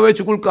보고 내가 왜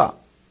죽을까?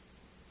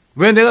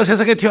 왜 내가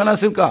세상에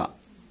태어났을까?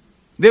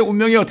 내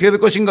운명이 어떻게 될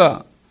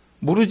것인가?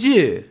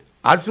 모르지.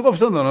 알 수가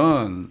없어,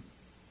 너는.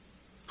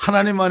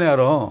 하나님만이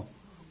알아.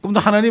 그럼 너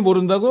하나님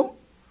모른다고?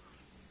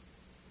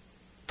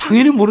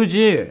 당연히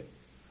모르지.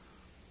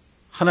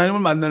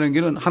 하나님을 만나는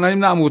길은,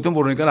 하나님은 아무것도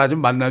모르니까 나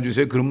좀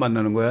만나주세요. 그럼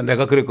만나는 거야.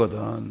 내가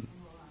그랬거든.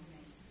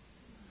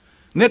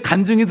 내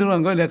간증이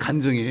들어간 거야, 내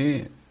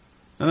간증이.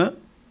 어?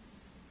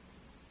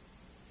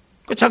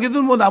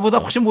 자기들 뭐 나보다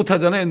훨씬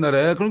못하잖아,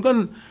 옛날에.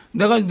 그러니까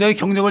내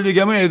경력을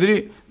얘기하면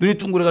애들이 눈이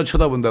둥그레가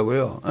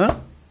쳐다본다고요.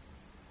 어?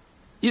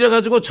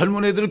 이래가지고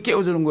젊은 애들을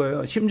깨워주는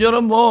거예요.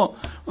 심지어는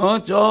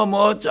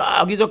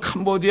저기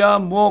캄보디아,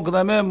 그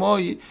다음에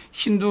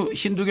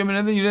힌두교민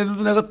애들, 이런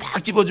애들도 내가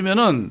딱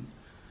집어주면은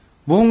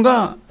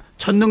뭔가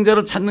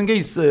전능자를 찾는 게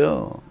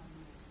있어요.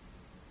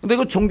 근데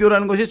그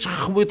종교라는 것이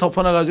전부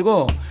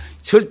덮어놔가지고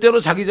절대로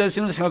자기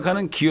자신을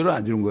생각하는 기회를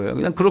안 주는 거예요.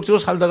 그냥 그럭저럭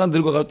살다가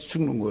늙어가서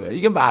죽는 거예요.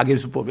 이게 마귀의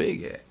수법이에요,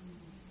 이게.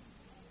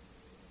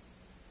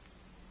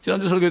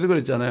 지난주 설교에도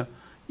그랬잖아요.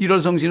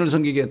 일월성신을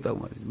섬기게 했다고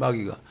말이죠,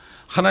 마귀가.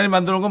 하나님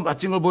만들어 놓은 건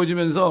멋진 걸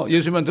보여주면서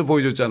예수님한테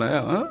보여줬잖아요.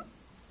 어?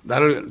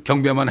 나를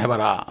경배만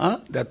해봐라. 어?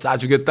 내가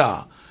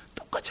쏴주겠다.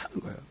 똑같이 하는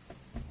거예요.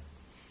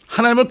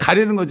 하나님을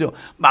가리는 거죠.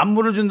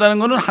 만물을 준다는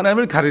거는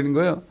하나님을 가리는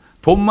거예요.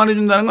 돈 많이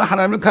준다는 건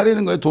하나님을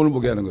가리는 거예요. 돈을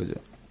보게 하는 거죠.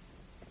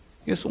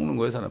 이게 속는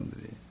거예요,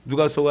 사람들이.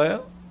 누가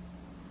속아요?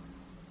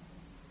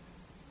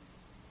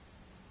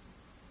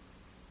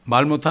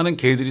 말 못하는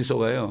개들이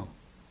속아요.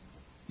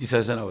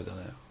 이사야서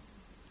나오잖아요.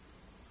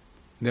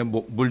 내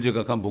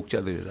물지각한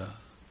목자들이라.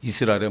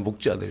 이스라엘의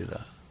목자들이라.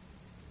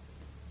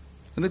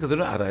 근데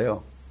그들은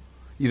알아요.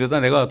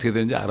 이러다 내가 어떻게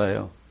되는지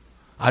알아요.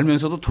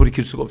 알면서도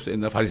돌이킬 수가 없어요.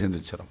 옛날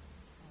바리새인들처럼.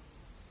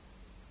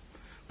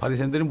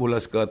 바리새인들이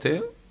몰랐을 것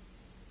같아요.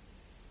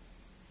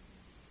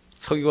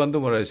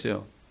 서기관도 뭐라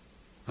했어요.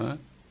 어?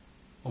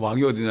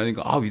 왕이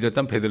어디냐니까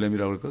위대한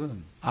베들레헴이라고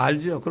그랬거든.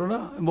 알죠.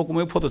 그러나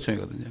목구멍이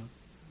포도청이거든요.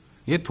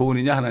 이게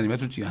돈이냐 하나님의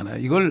둘 중에 하나예요.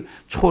 이걸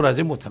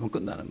초월하지 못하면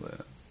끝나는 거예요.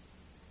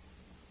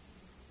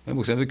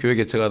 목사님도 교회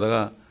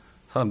개척하다가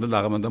사람들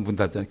나가면 다 문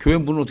닫잖아요. 교회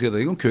문은 어떻게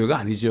닫아? 이건 교회가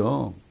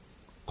아니죠.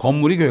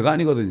 건물이 교회가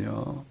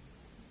아니거든요.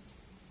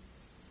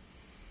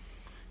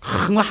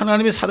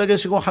 하나님이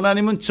살아계시고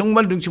하나님은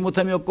정말 능치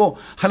못함이 없고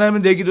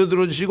하나님은 내 기도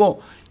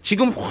들어주시고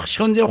지금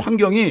현재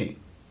환경이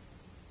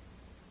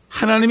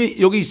하나님이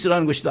여기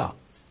있으라는 것이다.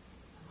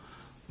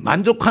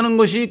 만족하는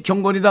것이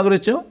경건이다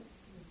그랬죠?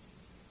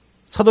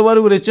 사도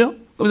바울이 그랬죠?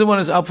 그래서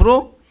뭐랬어요?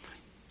 앞으로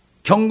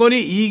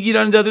경건이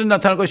이익이라는 자들이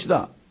나타날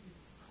것이다.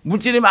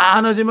 물질이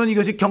많아지면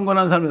이것이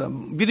경건한 삶이다.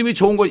 믿음이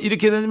좋은 것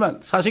이렇게 되지만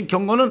사실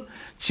경건은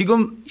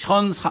지금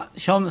현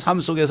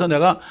삶 속에서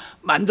내가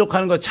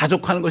만족하는 것,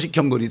 자족하는 것이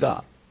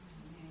경건이다.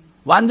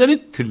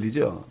 완전히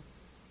들리죠.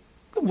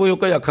 그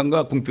모욕과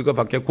약함과 궁핍과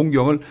박해,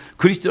 공경을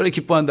그리스도로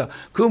기뻐한다.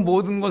 그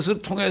모든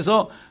것을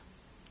통해서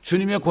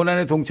주님의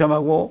고난에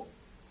동참하고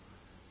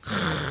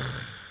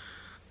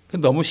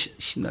너무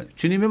신나요.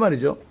 주님의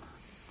말이죠.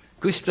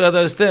 그 십자가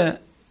달렸을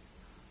때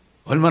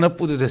얼마나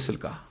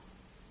뿌듯했을까.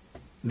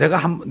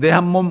 내가 내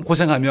한 몸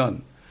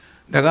고생하면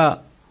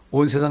내가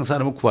온 세상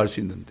사람을 구할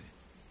수 있는데.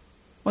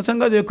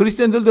 마찬가지예요.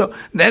 그리스도인들도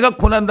내가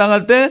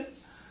고난당할 때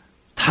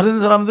다른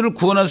사람들을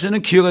구원할 수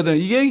있는 기회가 되는,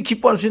 이게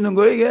기뻐할 수 있는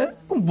거예요, 이게?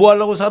 그럼 뭐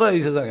하려고 살아요,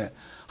 이 세상에?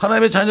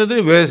 하나님의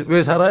자녀들이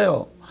왜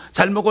살아요?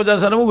 잘 먹고 잘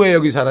살면 왜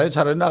여기 살아요?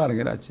 차라리 나가는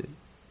게 낫지.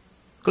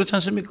 그렇지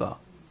않습니까?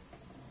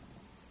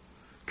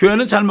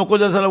 교회는 잘 먹고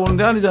잘 살라고 하는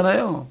데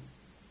아니잖아요.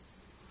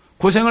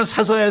 고생을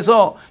사서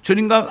해서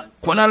주님과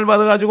고난을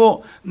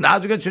받아가지고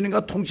나중에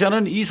주님과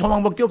통치하는 이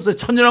소망밖에 없어요.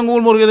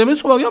 천년왕국을 모르게 되면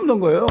소망이 없는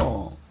거예요.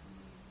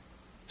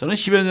 저는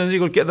 10여 년 전에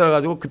이걸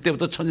깨달아가지고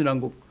그때부터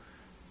천년왕국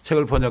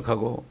책을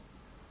번역하고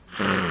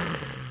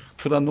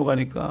두란노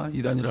가니까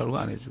이단이라고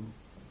안 해주고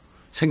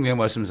생명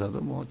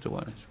말씀사도 뭐 어쩌고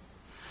안 해주고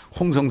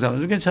홍성사는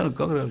좀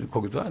괜찮을까 그래가지고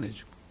거기도 안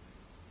해주고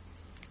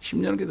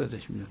 10년을 기다렸죠.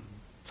 10년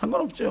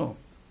상관없죠.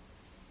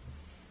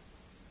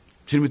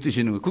 주님이 뜻이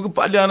있는 거예요. 그거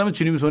빨리 안 하면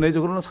주님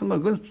손해죠. 그러나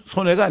그건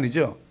손해가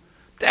아니죠.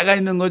 때가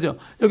있는 거죠.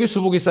 여기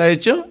수복이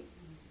쌓였죠.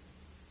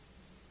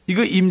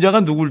 이거 임자가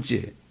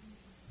누굴지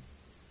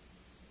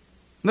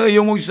내가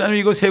이용옥 집사님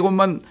이거 세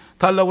곳만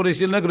달라고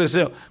그랬길래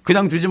그랬어요.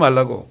 그냥 주지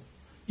말라고.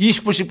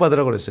 20불씩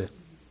받으라고 그랬어요.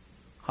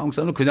 한국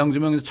사람은 그냥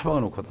주면 처박아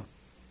놓거든.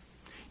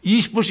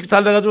 20불씩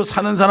달라가지고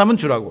사는 사람은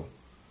주라고.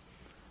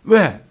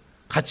 왜?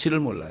 가치를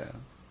몰라요.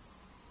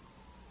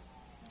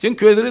 지금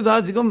교회들이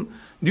다 지금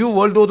뉴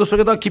월드 오더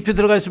속에 다 깊이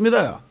들어가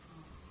있습니다.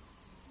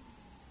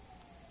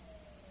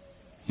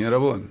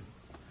 여러분,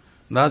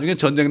 나중에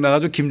전쟁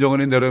나가지고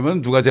김정은이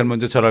내려오면 누가 제일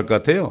먼저 절할 것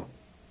같아요?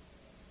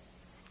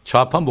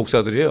 좌파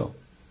목사들이에요.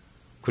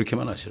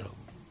 그렇게만 하시라고.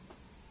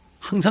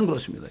 항상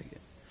그렇습니다. 이게.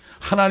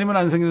 하나님은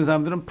안 섬기는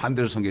사람들은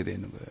반대로 섬기게 되어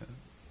있는 거예요.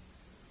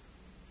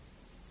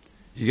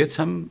 이게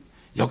참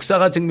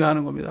역사가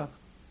증명하는 겁니다.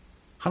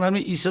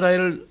 하나님이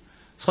이스라엘을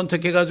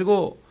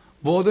선택해가지고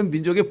모든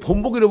민족의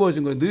본보기로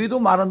이루어진 거예요. 너희도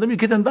말한다면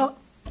이렇게 된다?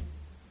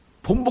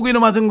 본보기로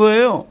맞은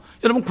거예요.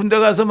 여러분 군대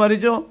가서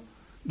말이죠.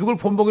 누굴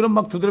본보기로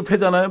막 두드려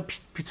패잖아요.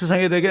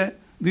 피투성이 되게.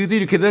 너희도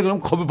이렇게 돼. 그럼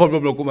겁을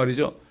벌벌 먹고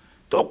말이죠.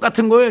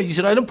 똑같은 거예요.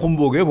 이스라엘은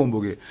본보기예요.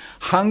 본보기.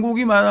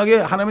 한국이 만약에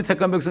하나님의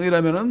택한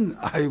백성이라면은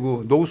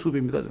아이고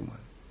노수입니다. 정말.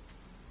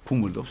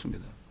 국물도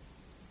없습니다.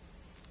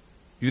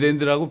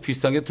 유대인들하고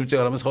비슷한 게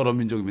둘째가 라면 서론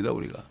민족입니다.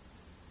 우리가.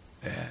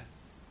 예.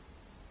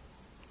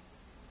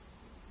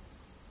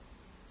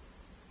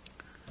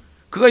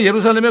 그가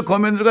예루살렘의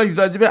거민들과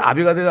유다 집의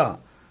아비가 되라.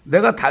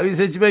 내가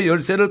다윗의 집의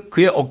열쇠를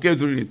그의 어깨에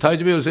두리니. 다윗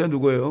집의 열쇠가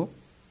누구예요?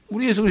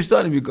 우리 예수 그리스도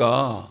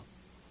아닙니까?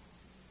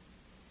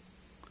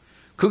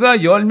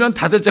 그가 열면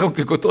닫을 자가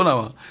없겠고 또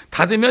나와.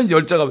 닫으면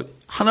열 자가.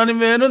 하나님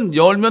외에는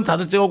열면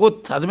닫을 자가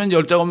없고 닫으면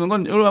열 자가 없는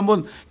건 여러분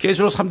한번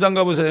계시록 3장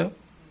가보세요.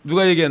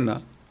 누가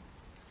얘기했나?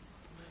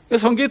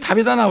 성경에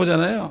답이 다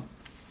나오잖아요.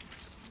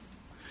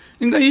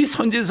 그러니까 이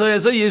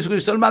선지서에서 예수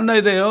그리스도를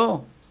만나야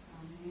돼요.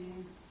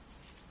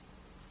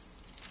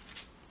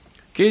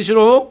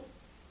 계시록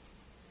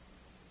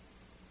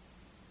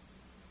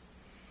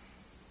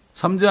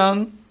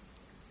 3장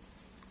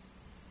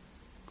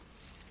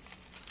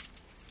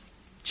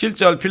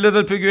 7절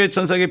필라델피아 교회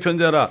천사에게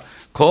편지하라.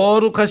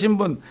 거룩하신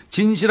분,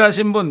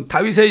 진실하신 분,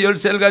 다윗의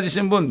열쇠를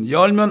가지신 분,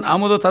 열면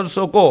아무도 닫을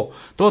수 없고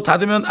또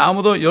닫으면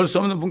아무도 열 수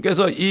없는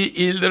분께서 이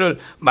일들을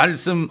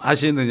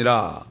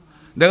말씀하시느니라.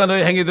 내가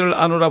너의 행위들을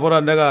아노라.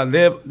 보라, 내가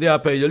내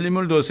앞에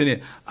열림을 두었으니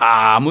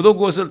아무도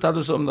그것을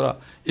닫을 수 없노라.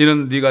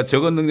 이는 네가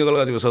적은 능력을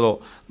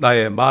가지고서도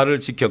나의 말을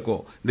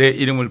지켰고 내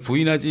이름을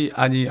부인하지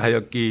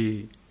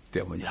아니하였기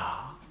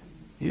때문이라.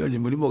 이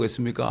열린 문이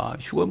뭐겠습니까?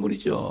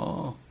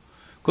 휴거문이죠.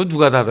 그거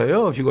누가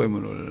닫아요? 휴거의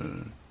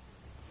문을.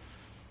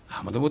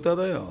 아무도 못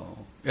닫아요.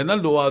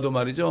 옛날 노아도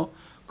말이죠.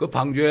 그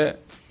방주에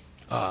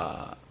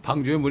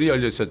문이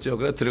열려 있었죠.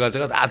 그래서 들어갈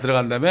자가 다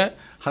들어간 다음에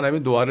하나님이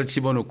노아를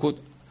집어넣고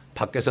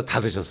밖에서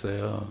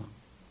닫으셨어요.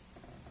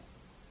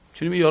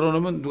 주님이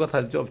열어놓으면 누가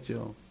닫을 자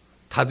없죠.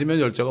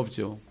 닫으면 열 자가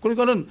없죠.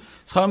 그러니까는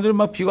사람들이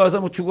막 비가 와서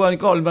뭐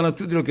죽어가니까 얼마나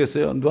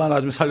두드렸겠어요. 노아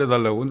나 좀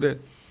살려달라고. 근데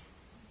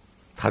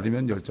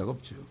닫으면 열 자가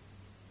없죠.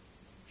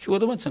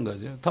 휴거도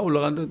마찬가지예요. 다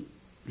올라갔는데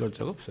열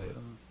자가 없어요.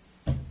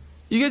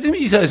 이게 지금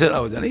이사야서에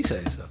나오잖아요.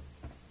 이사야서.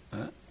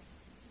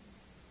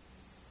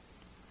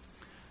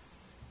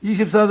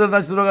 24절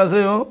다시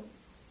돌아가세요.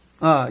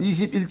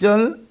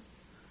 21절.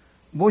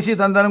 못이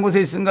단단한 곳에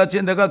있은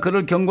같이 내가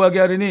그를 견고하게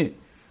하리니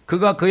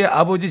그가 그의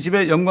아버지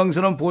집에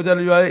영광스러운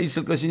보좌를 위하여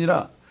있을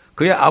것이니라.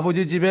 그의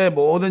아버지 집의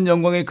모든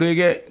영광이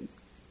그에게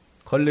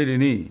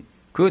걸리리니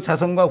그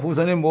자손과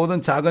후손의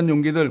모든 작은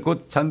용기들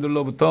곧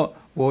잔들로부터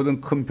모든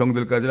큰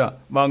병들까지라.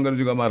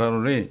 망그러지가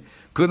말하노니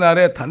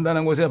그날에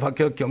단단한 곳에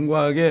박혀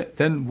견고하게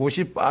된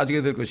못이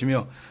빠지게 될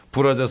것이며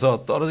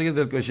부러져서 떨어지게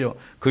될 것이요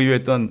그 위에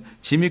있던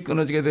짐이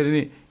끊어지게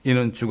되리니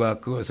이는 주가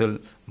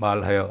그것을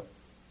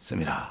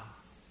말하였습니다.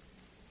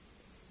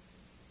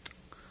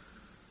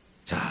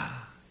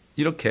 자,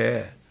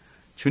 이렇게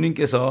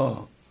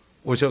주님께서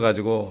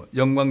오셔가지고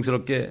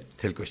영광스럽게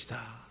될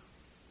것이다.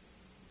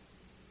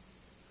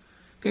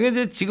 그러니까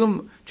이제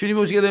지금 주님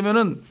오시게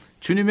되면은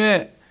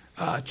주님의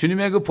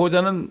그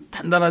보좌는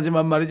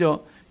단단하지만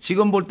말이죠.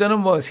 지금 볼 때는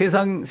뭐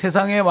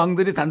세상의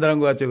왕들이 단단한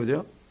것 같죠,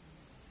 그죠?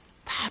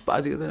 다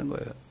빠지게 되는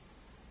거예요.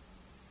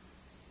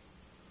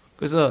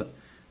 그래서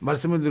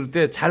말씀을 들을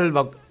때 잘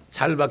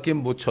박힌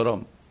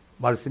모처럼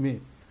말씀이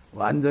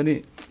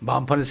완전히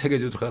마음판에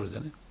새겨져서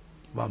가르잖아요.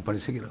 마음판에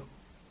새기라고.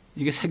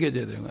 이게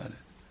새겨져야 되는 거 아니에요.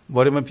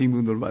 머리만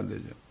빙빙 돌면 안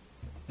되죠.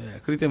 예,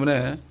 그렇기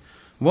때문에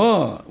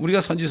우리가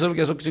선지서를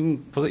계속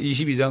지금 벌써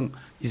 22장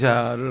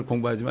이사야를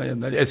공부하지만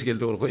옛날에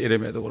에스겔도 그렇고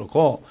예레미야도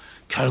그렇고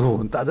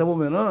결국은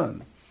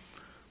따져보면은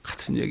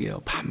같은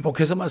얘기예요.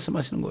 반복해서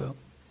말씀하시는 거예요.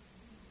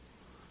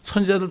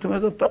 선지자들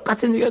통해서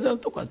똑같은 얘기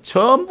하잖아요.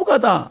 전부가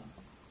다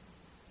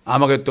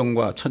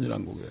아마겟돈과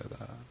천연왕국이야.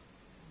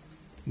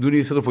 눈이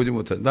있어도 보지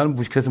못해. 나는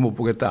무식해서 못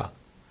보겠다.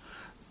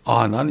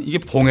 나는 이게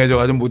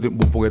봉해져가지고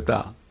못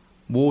보겠다.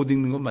 못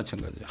읽는 건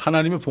마찬가지예요.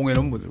 하나님의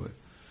봉해는 못 읽어요.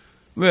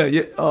 왜?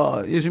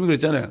 예수님이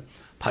그랬잖아요.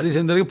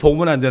 바리새인들에게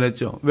복음은 안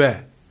전했죠.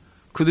 왜?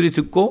 그들이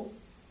듣고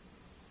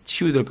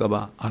치유될까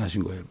봐 안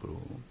하신 거예요. 일부러.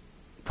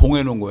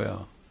 봉해놓은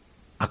거예요.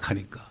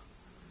 악하니까.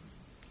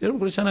 여러분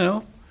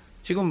그렇잖아요.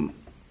 지금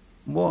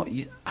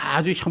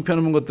아주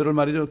형편없는 것들을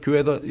말이죠.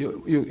 교회에다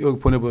여기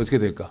보내보면 어떻게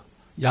될까?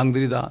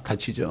 양들이 다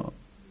다치죠.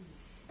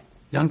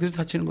 양들이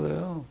다치는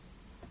거예요.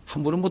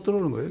 함부로 못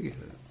들어오는 거예요, 여기.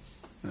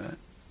 네?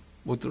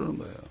 못 들어오는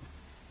거예요.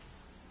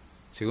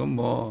 지금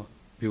뭐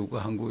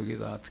미국과 한국이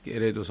다 특히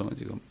LA 도성은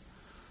지금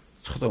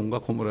초동과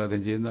고모라가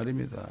된 지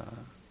옛날입니다.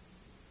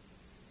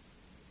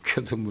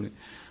 그래도 분이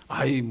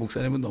이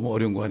목사님은 너무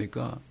어려운 거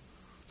하니까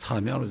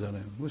사람이 안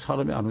오잖아요.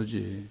 사람이 안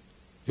오지.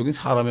 여긴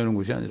사람이 오는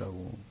곳이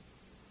아니라고.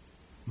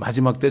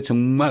 마지막 때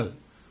정말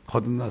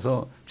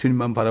거듭나서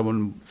주님만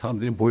바라보는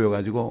사람들이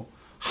모여가지고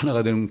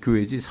하나가 되는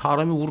교회지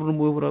사람이 우르르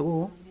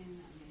모여보라고.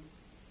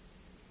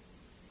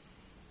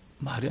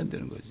 말이 안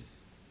되는 거지.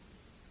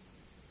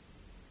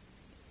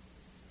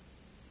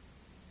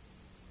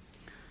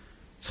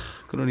 자,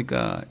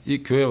 그러니까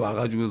이 교회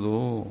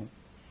와가지고도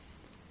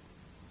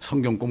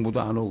성경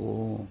공부도 안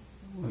오고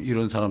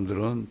이런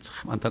사람들은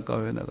참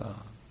안타까워요.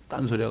 내가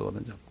딴소리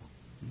하거든 자꾸.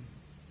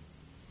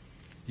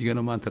 이게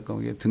너무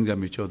안타까운 게 등잔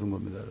밑이 어두운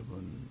겁니다,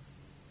 여러분.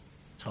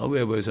 저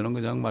외부에서는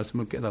그냥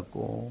말씀을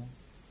깨닫고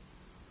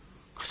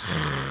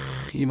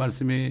이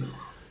말씀이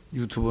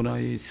유튜브나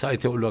이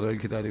사이트에 올라가길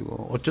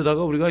기다리고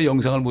어쩌다가 우리가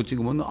영상을 못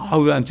찍으면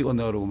왜 안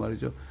찍었나 그러고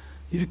말이죠.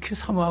 이렇게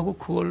사모하고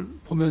그걸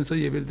보면서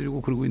예배를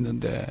드리고 그러고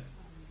있는데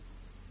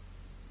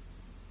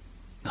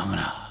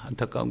너무나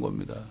안타까운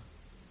겁니다.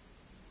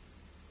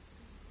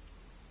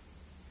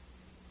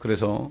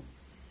 그래서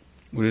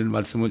우리는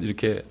말씀을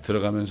이렇게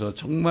들어가면서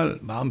정말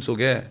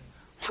마음속에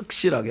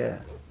확실하게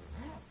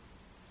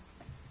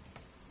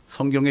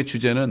성경의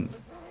주제는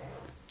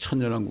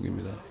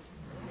천년왕국입니다.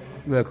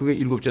 왜? 그게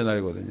일곱째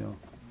날이거든요.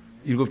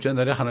 일곱째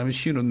날에 하나님이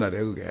쉬는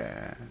날이에요, 그게.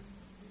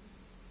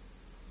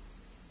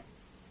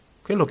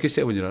 그게 럭키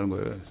세븐이라는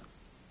거예요.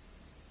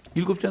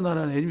 일곱째 날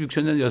안에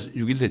 6,000년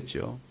 6일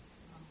됐죠.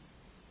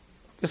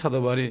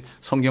 사도 바울이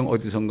성경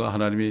어디선가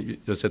하나님이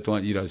엿새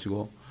동안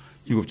일하시고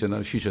일곱째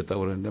날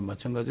쉬셨다고 그러는데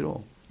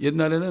마찬가지로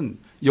옛날에는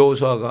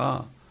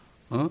여호수아가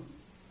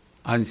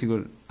안식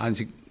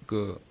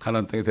그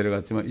가나안 땅에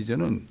데려갔지만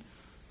이제는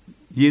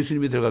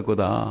예수님이 들어갈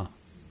거다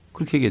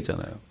그렇게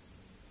얘기했잖아요.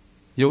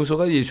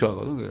 여호수아가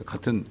예수아거든.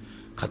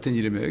 같은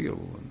이름이에요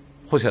결국은.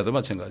 호세아도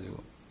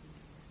마찬가지고.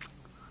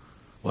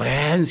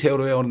 오랜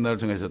세월호에 어느 날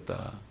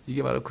정하셨다.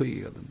 이게 바로 그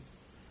얘기거든.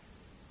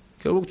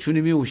 결국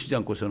주님이 오시지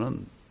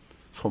않고서는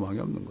소망이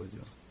없는 거죠.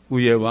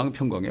 의의 왕,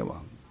 평강의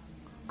왕.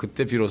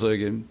 그때 비로소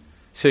이게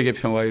세계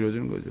평화가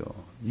이루어지는 거죠.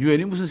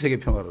 유엔이 무슨 세계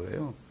평화를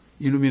해요?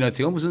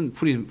 일루미나티가 무슨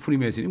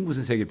프리메이슨이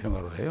무슨 세계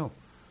평화를 해요?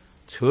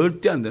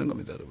 절대 안 되는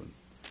겁니다, 여러분.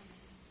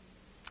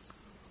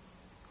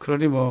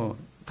 그러니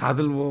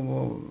다들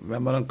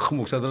웬만한 큰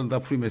목사들은 다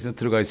프리메이슨에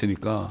들어가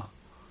있으니까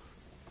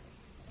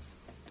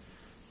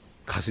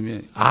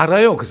가슴이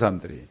알아요, 그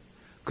사람들이.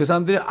 그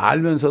사람들이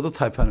알면서도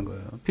타협하는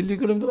거예요.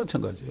 빌리그램도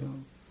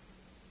마찬가지예요.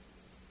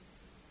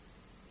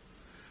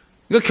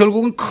 그러니까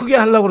결국은 크게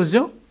하려고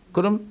그러죠?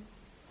 그럼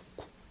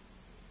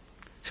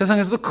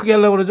세상에서도 크게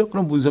하려고 그러죠?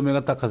 그럼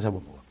문선명가 딱 가서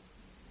잡아먹어.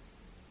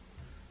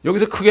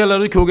 여기서 크게 하려고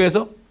그러죠?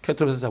 교계에서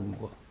캐톨에서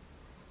잡아먹어.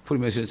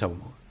 프리메이슨에서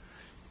잡아먹어.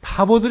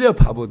 바보들이야,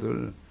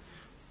 바보들.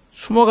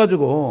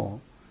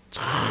 숨어가지고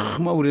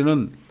정말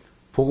우리는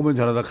복음을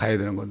전하다 가야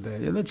되는 건데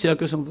옛날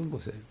지하교 성도들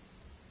보세요.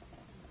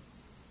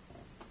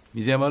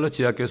 이제말로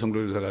지하교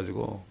성도를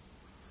해가지고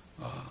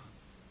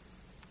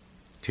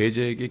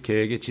돼지에게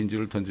개에게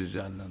진주를 던지지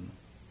않는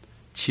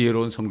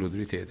지혜로운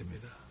성도들이 되어야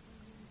됩니다.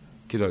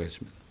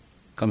 기도하겠습니다.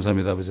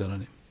 감사합니다, 아버지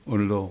하나님.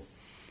 오늘도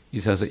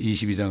이사야서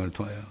 22장을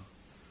통하여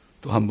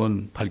또 한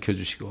번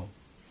밝혀주시고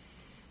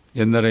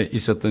옛날에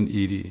있었던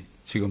일이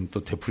지금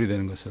또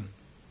되풀이되는 것을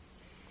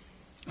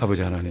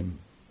아버지 하나님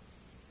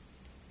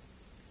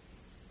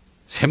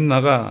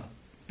샘나가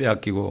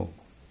빼앗기고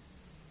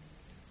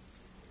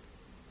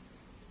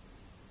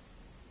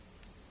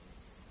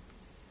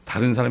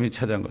다른 사람이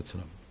차지한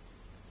것처럼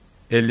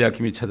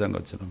엘리야킴이 차지한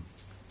것처럼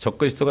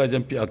적그리스도가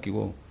이제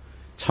빼앗기고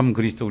참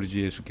그리스도 우리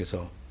주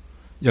예수께서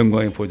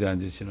영광의 보좌에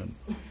앉으시는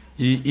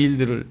이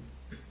일들을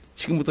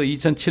지금부터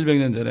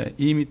 2700년 전에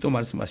이미 또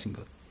말씀하신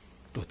것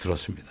또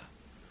들었습니다.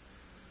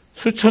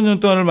 수천 년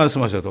동안을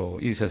말씀하셔도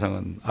이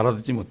세상은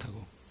알아듣지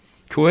못하고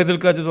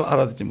교회들까지도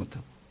알아듣지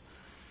못하고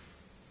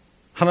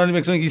하나님의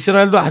백성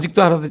이스라엘도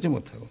아직도 알아듣지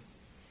못하고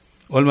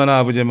얼마나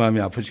아버지의 마음이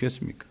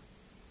아프시겠습니까?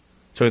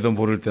 저희도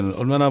모를 때는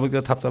얼마나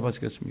아버지가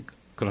답답하시겠습니까?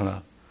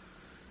 그러나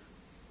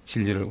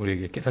진리를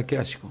우리에게 깨닫게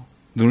하시고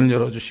눈을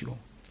열어주시고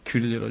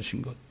귀를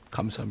열어주신 것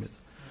감사합니다.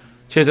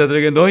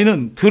 제자들에게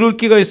너희는 들을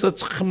귀가 있어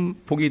참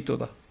복이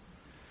있도다.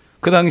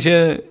 그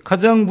당시에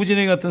가장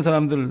무진해 같은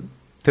사람들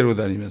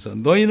데려다니면서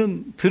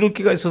너희는 들을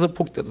귀가 있어서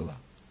복되도다.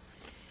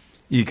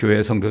 이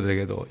교회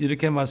성도들에게도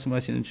이렇게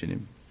말씀하시는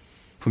주님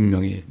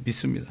분명히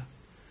믿습니다.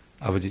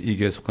 아버지 이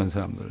교회에 속한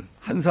사람들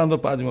한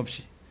사람도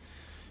빠짐없이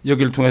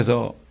여기를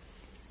통해서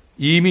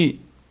이미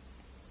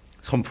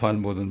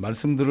선포한 모든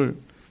말씀들을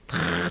다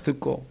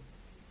듣고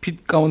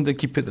빛 가운데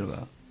깊이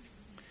들어가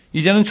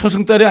이제는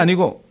초승달이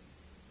아니고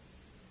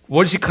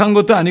월식하는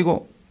것도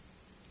아니고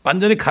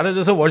완전히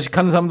가려져서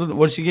월식하는 사람도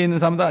월식에 있는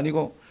사람도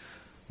아니고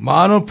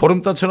많은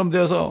보름달처럼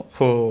되어서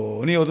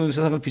훤히 어두운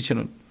세상을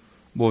비치는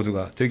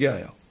모두가 되게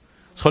하여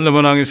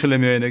솔로몬 왕이 술레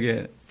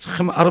여인에게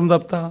참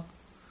아름답다.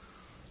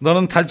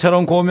 너는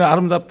달처럼 고우며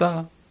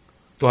아름답다.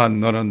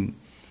 또한 너는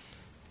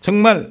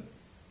정말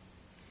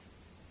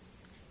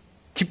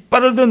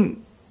깃발을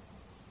든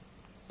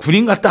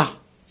군인 같다.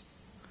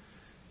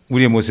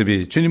 우리의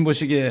모습이 주님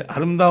보시기에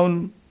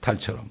아름다운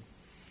달처럼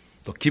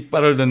또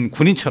깃발을 든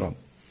군인처럼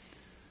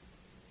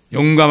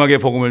용감하게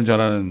복음을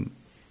전하는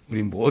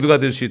우리 모두가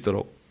될 수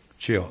있도록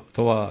주여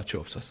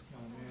도와주옵소서.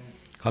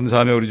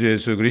 감사하며 우리 주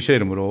예수 그리스도의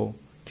이름으로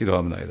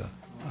기도합니다.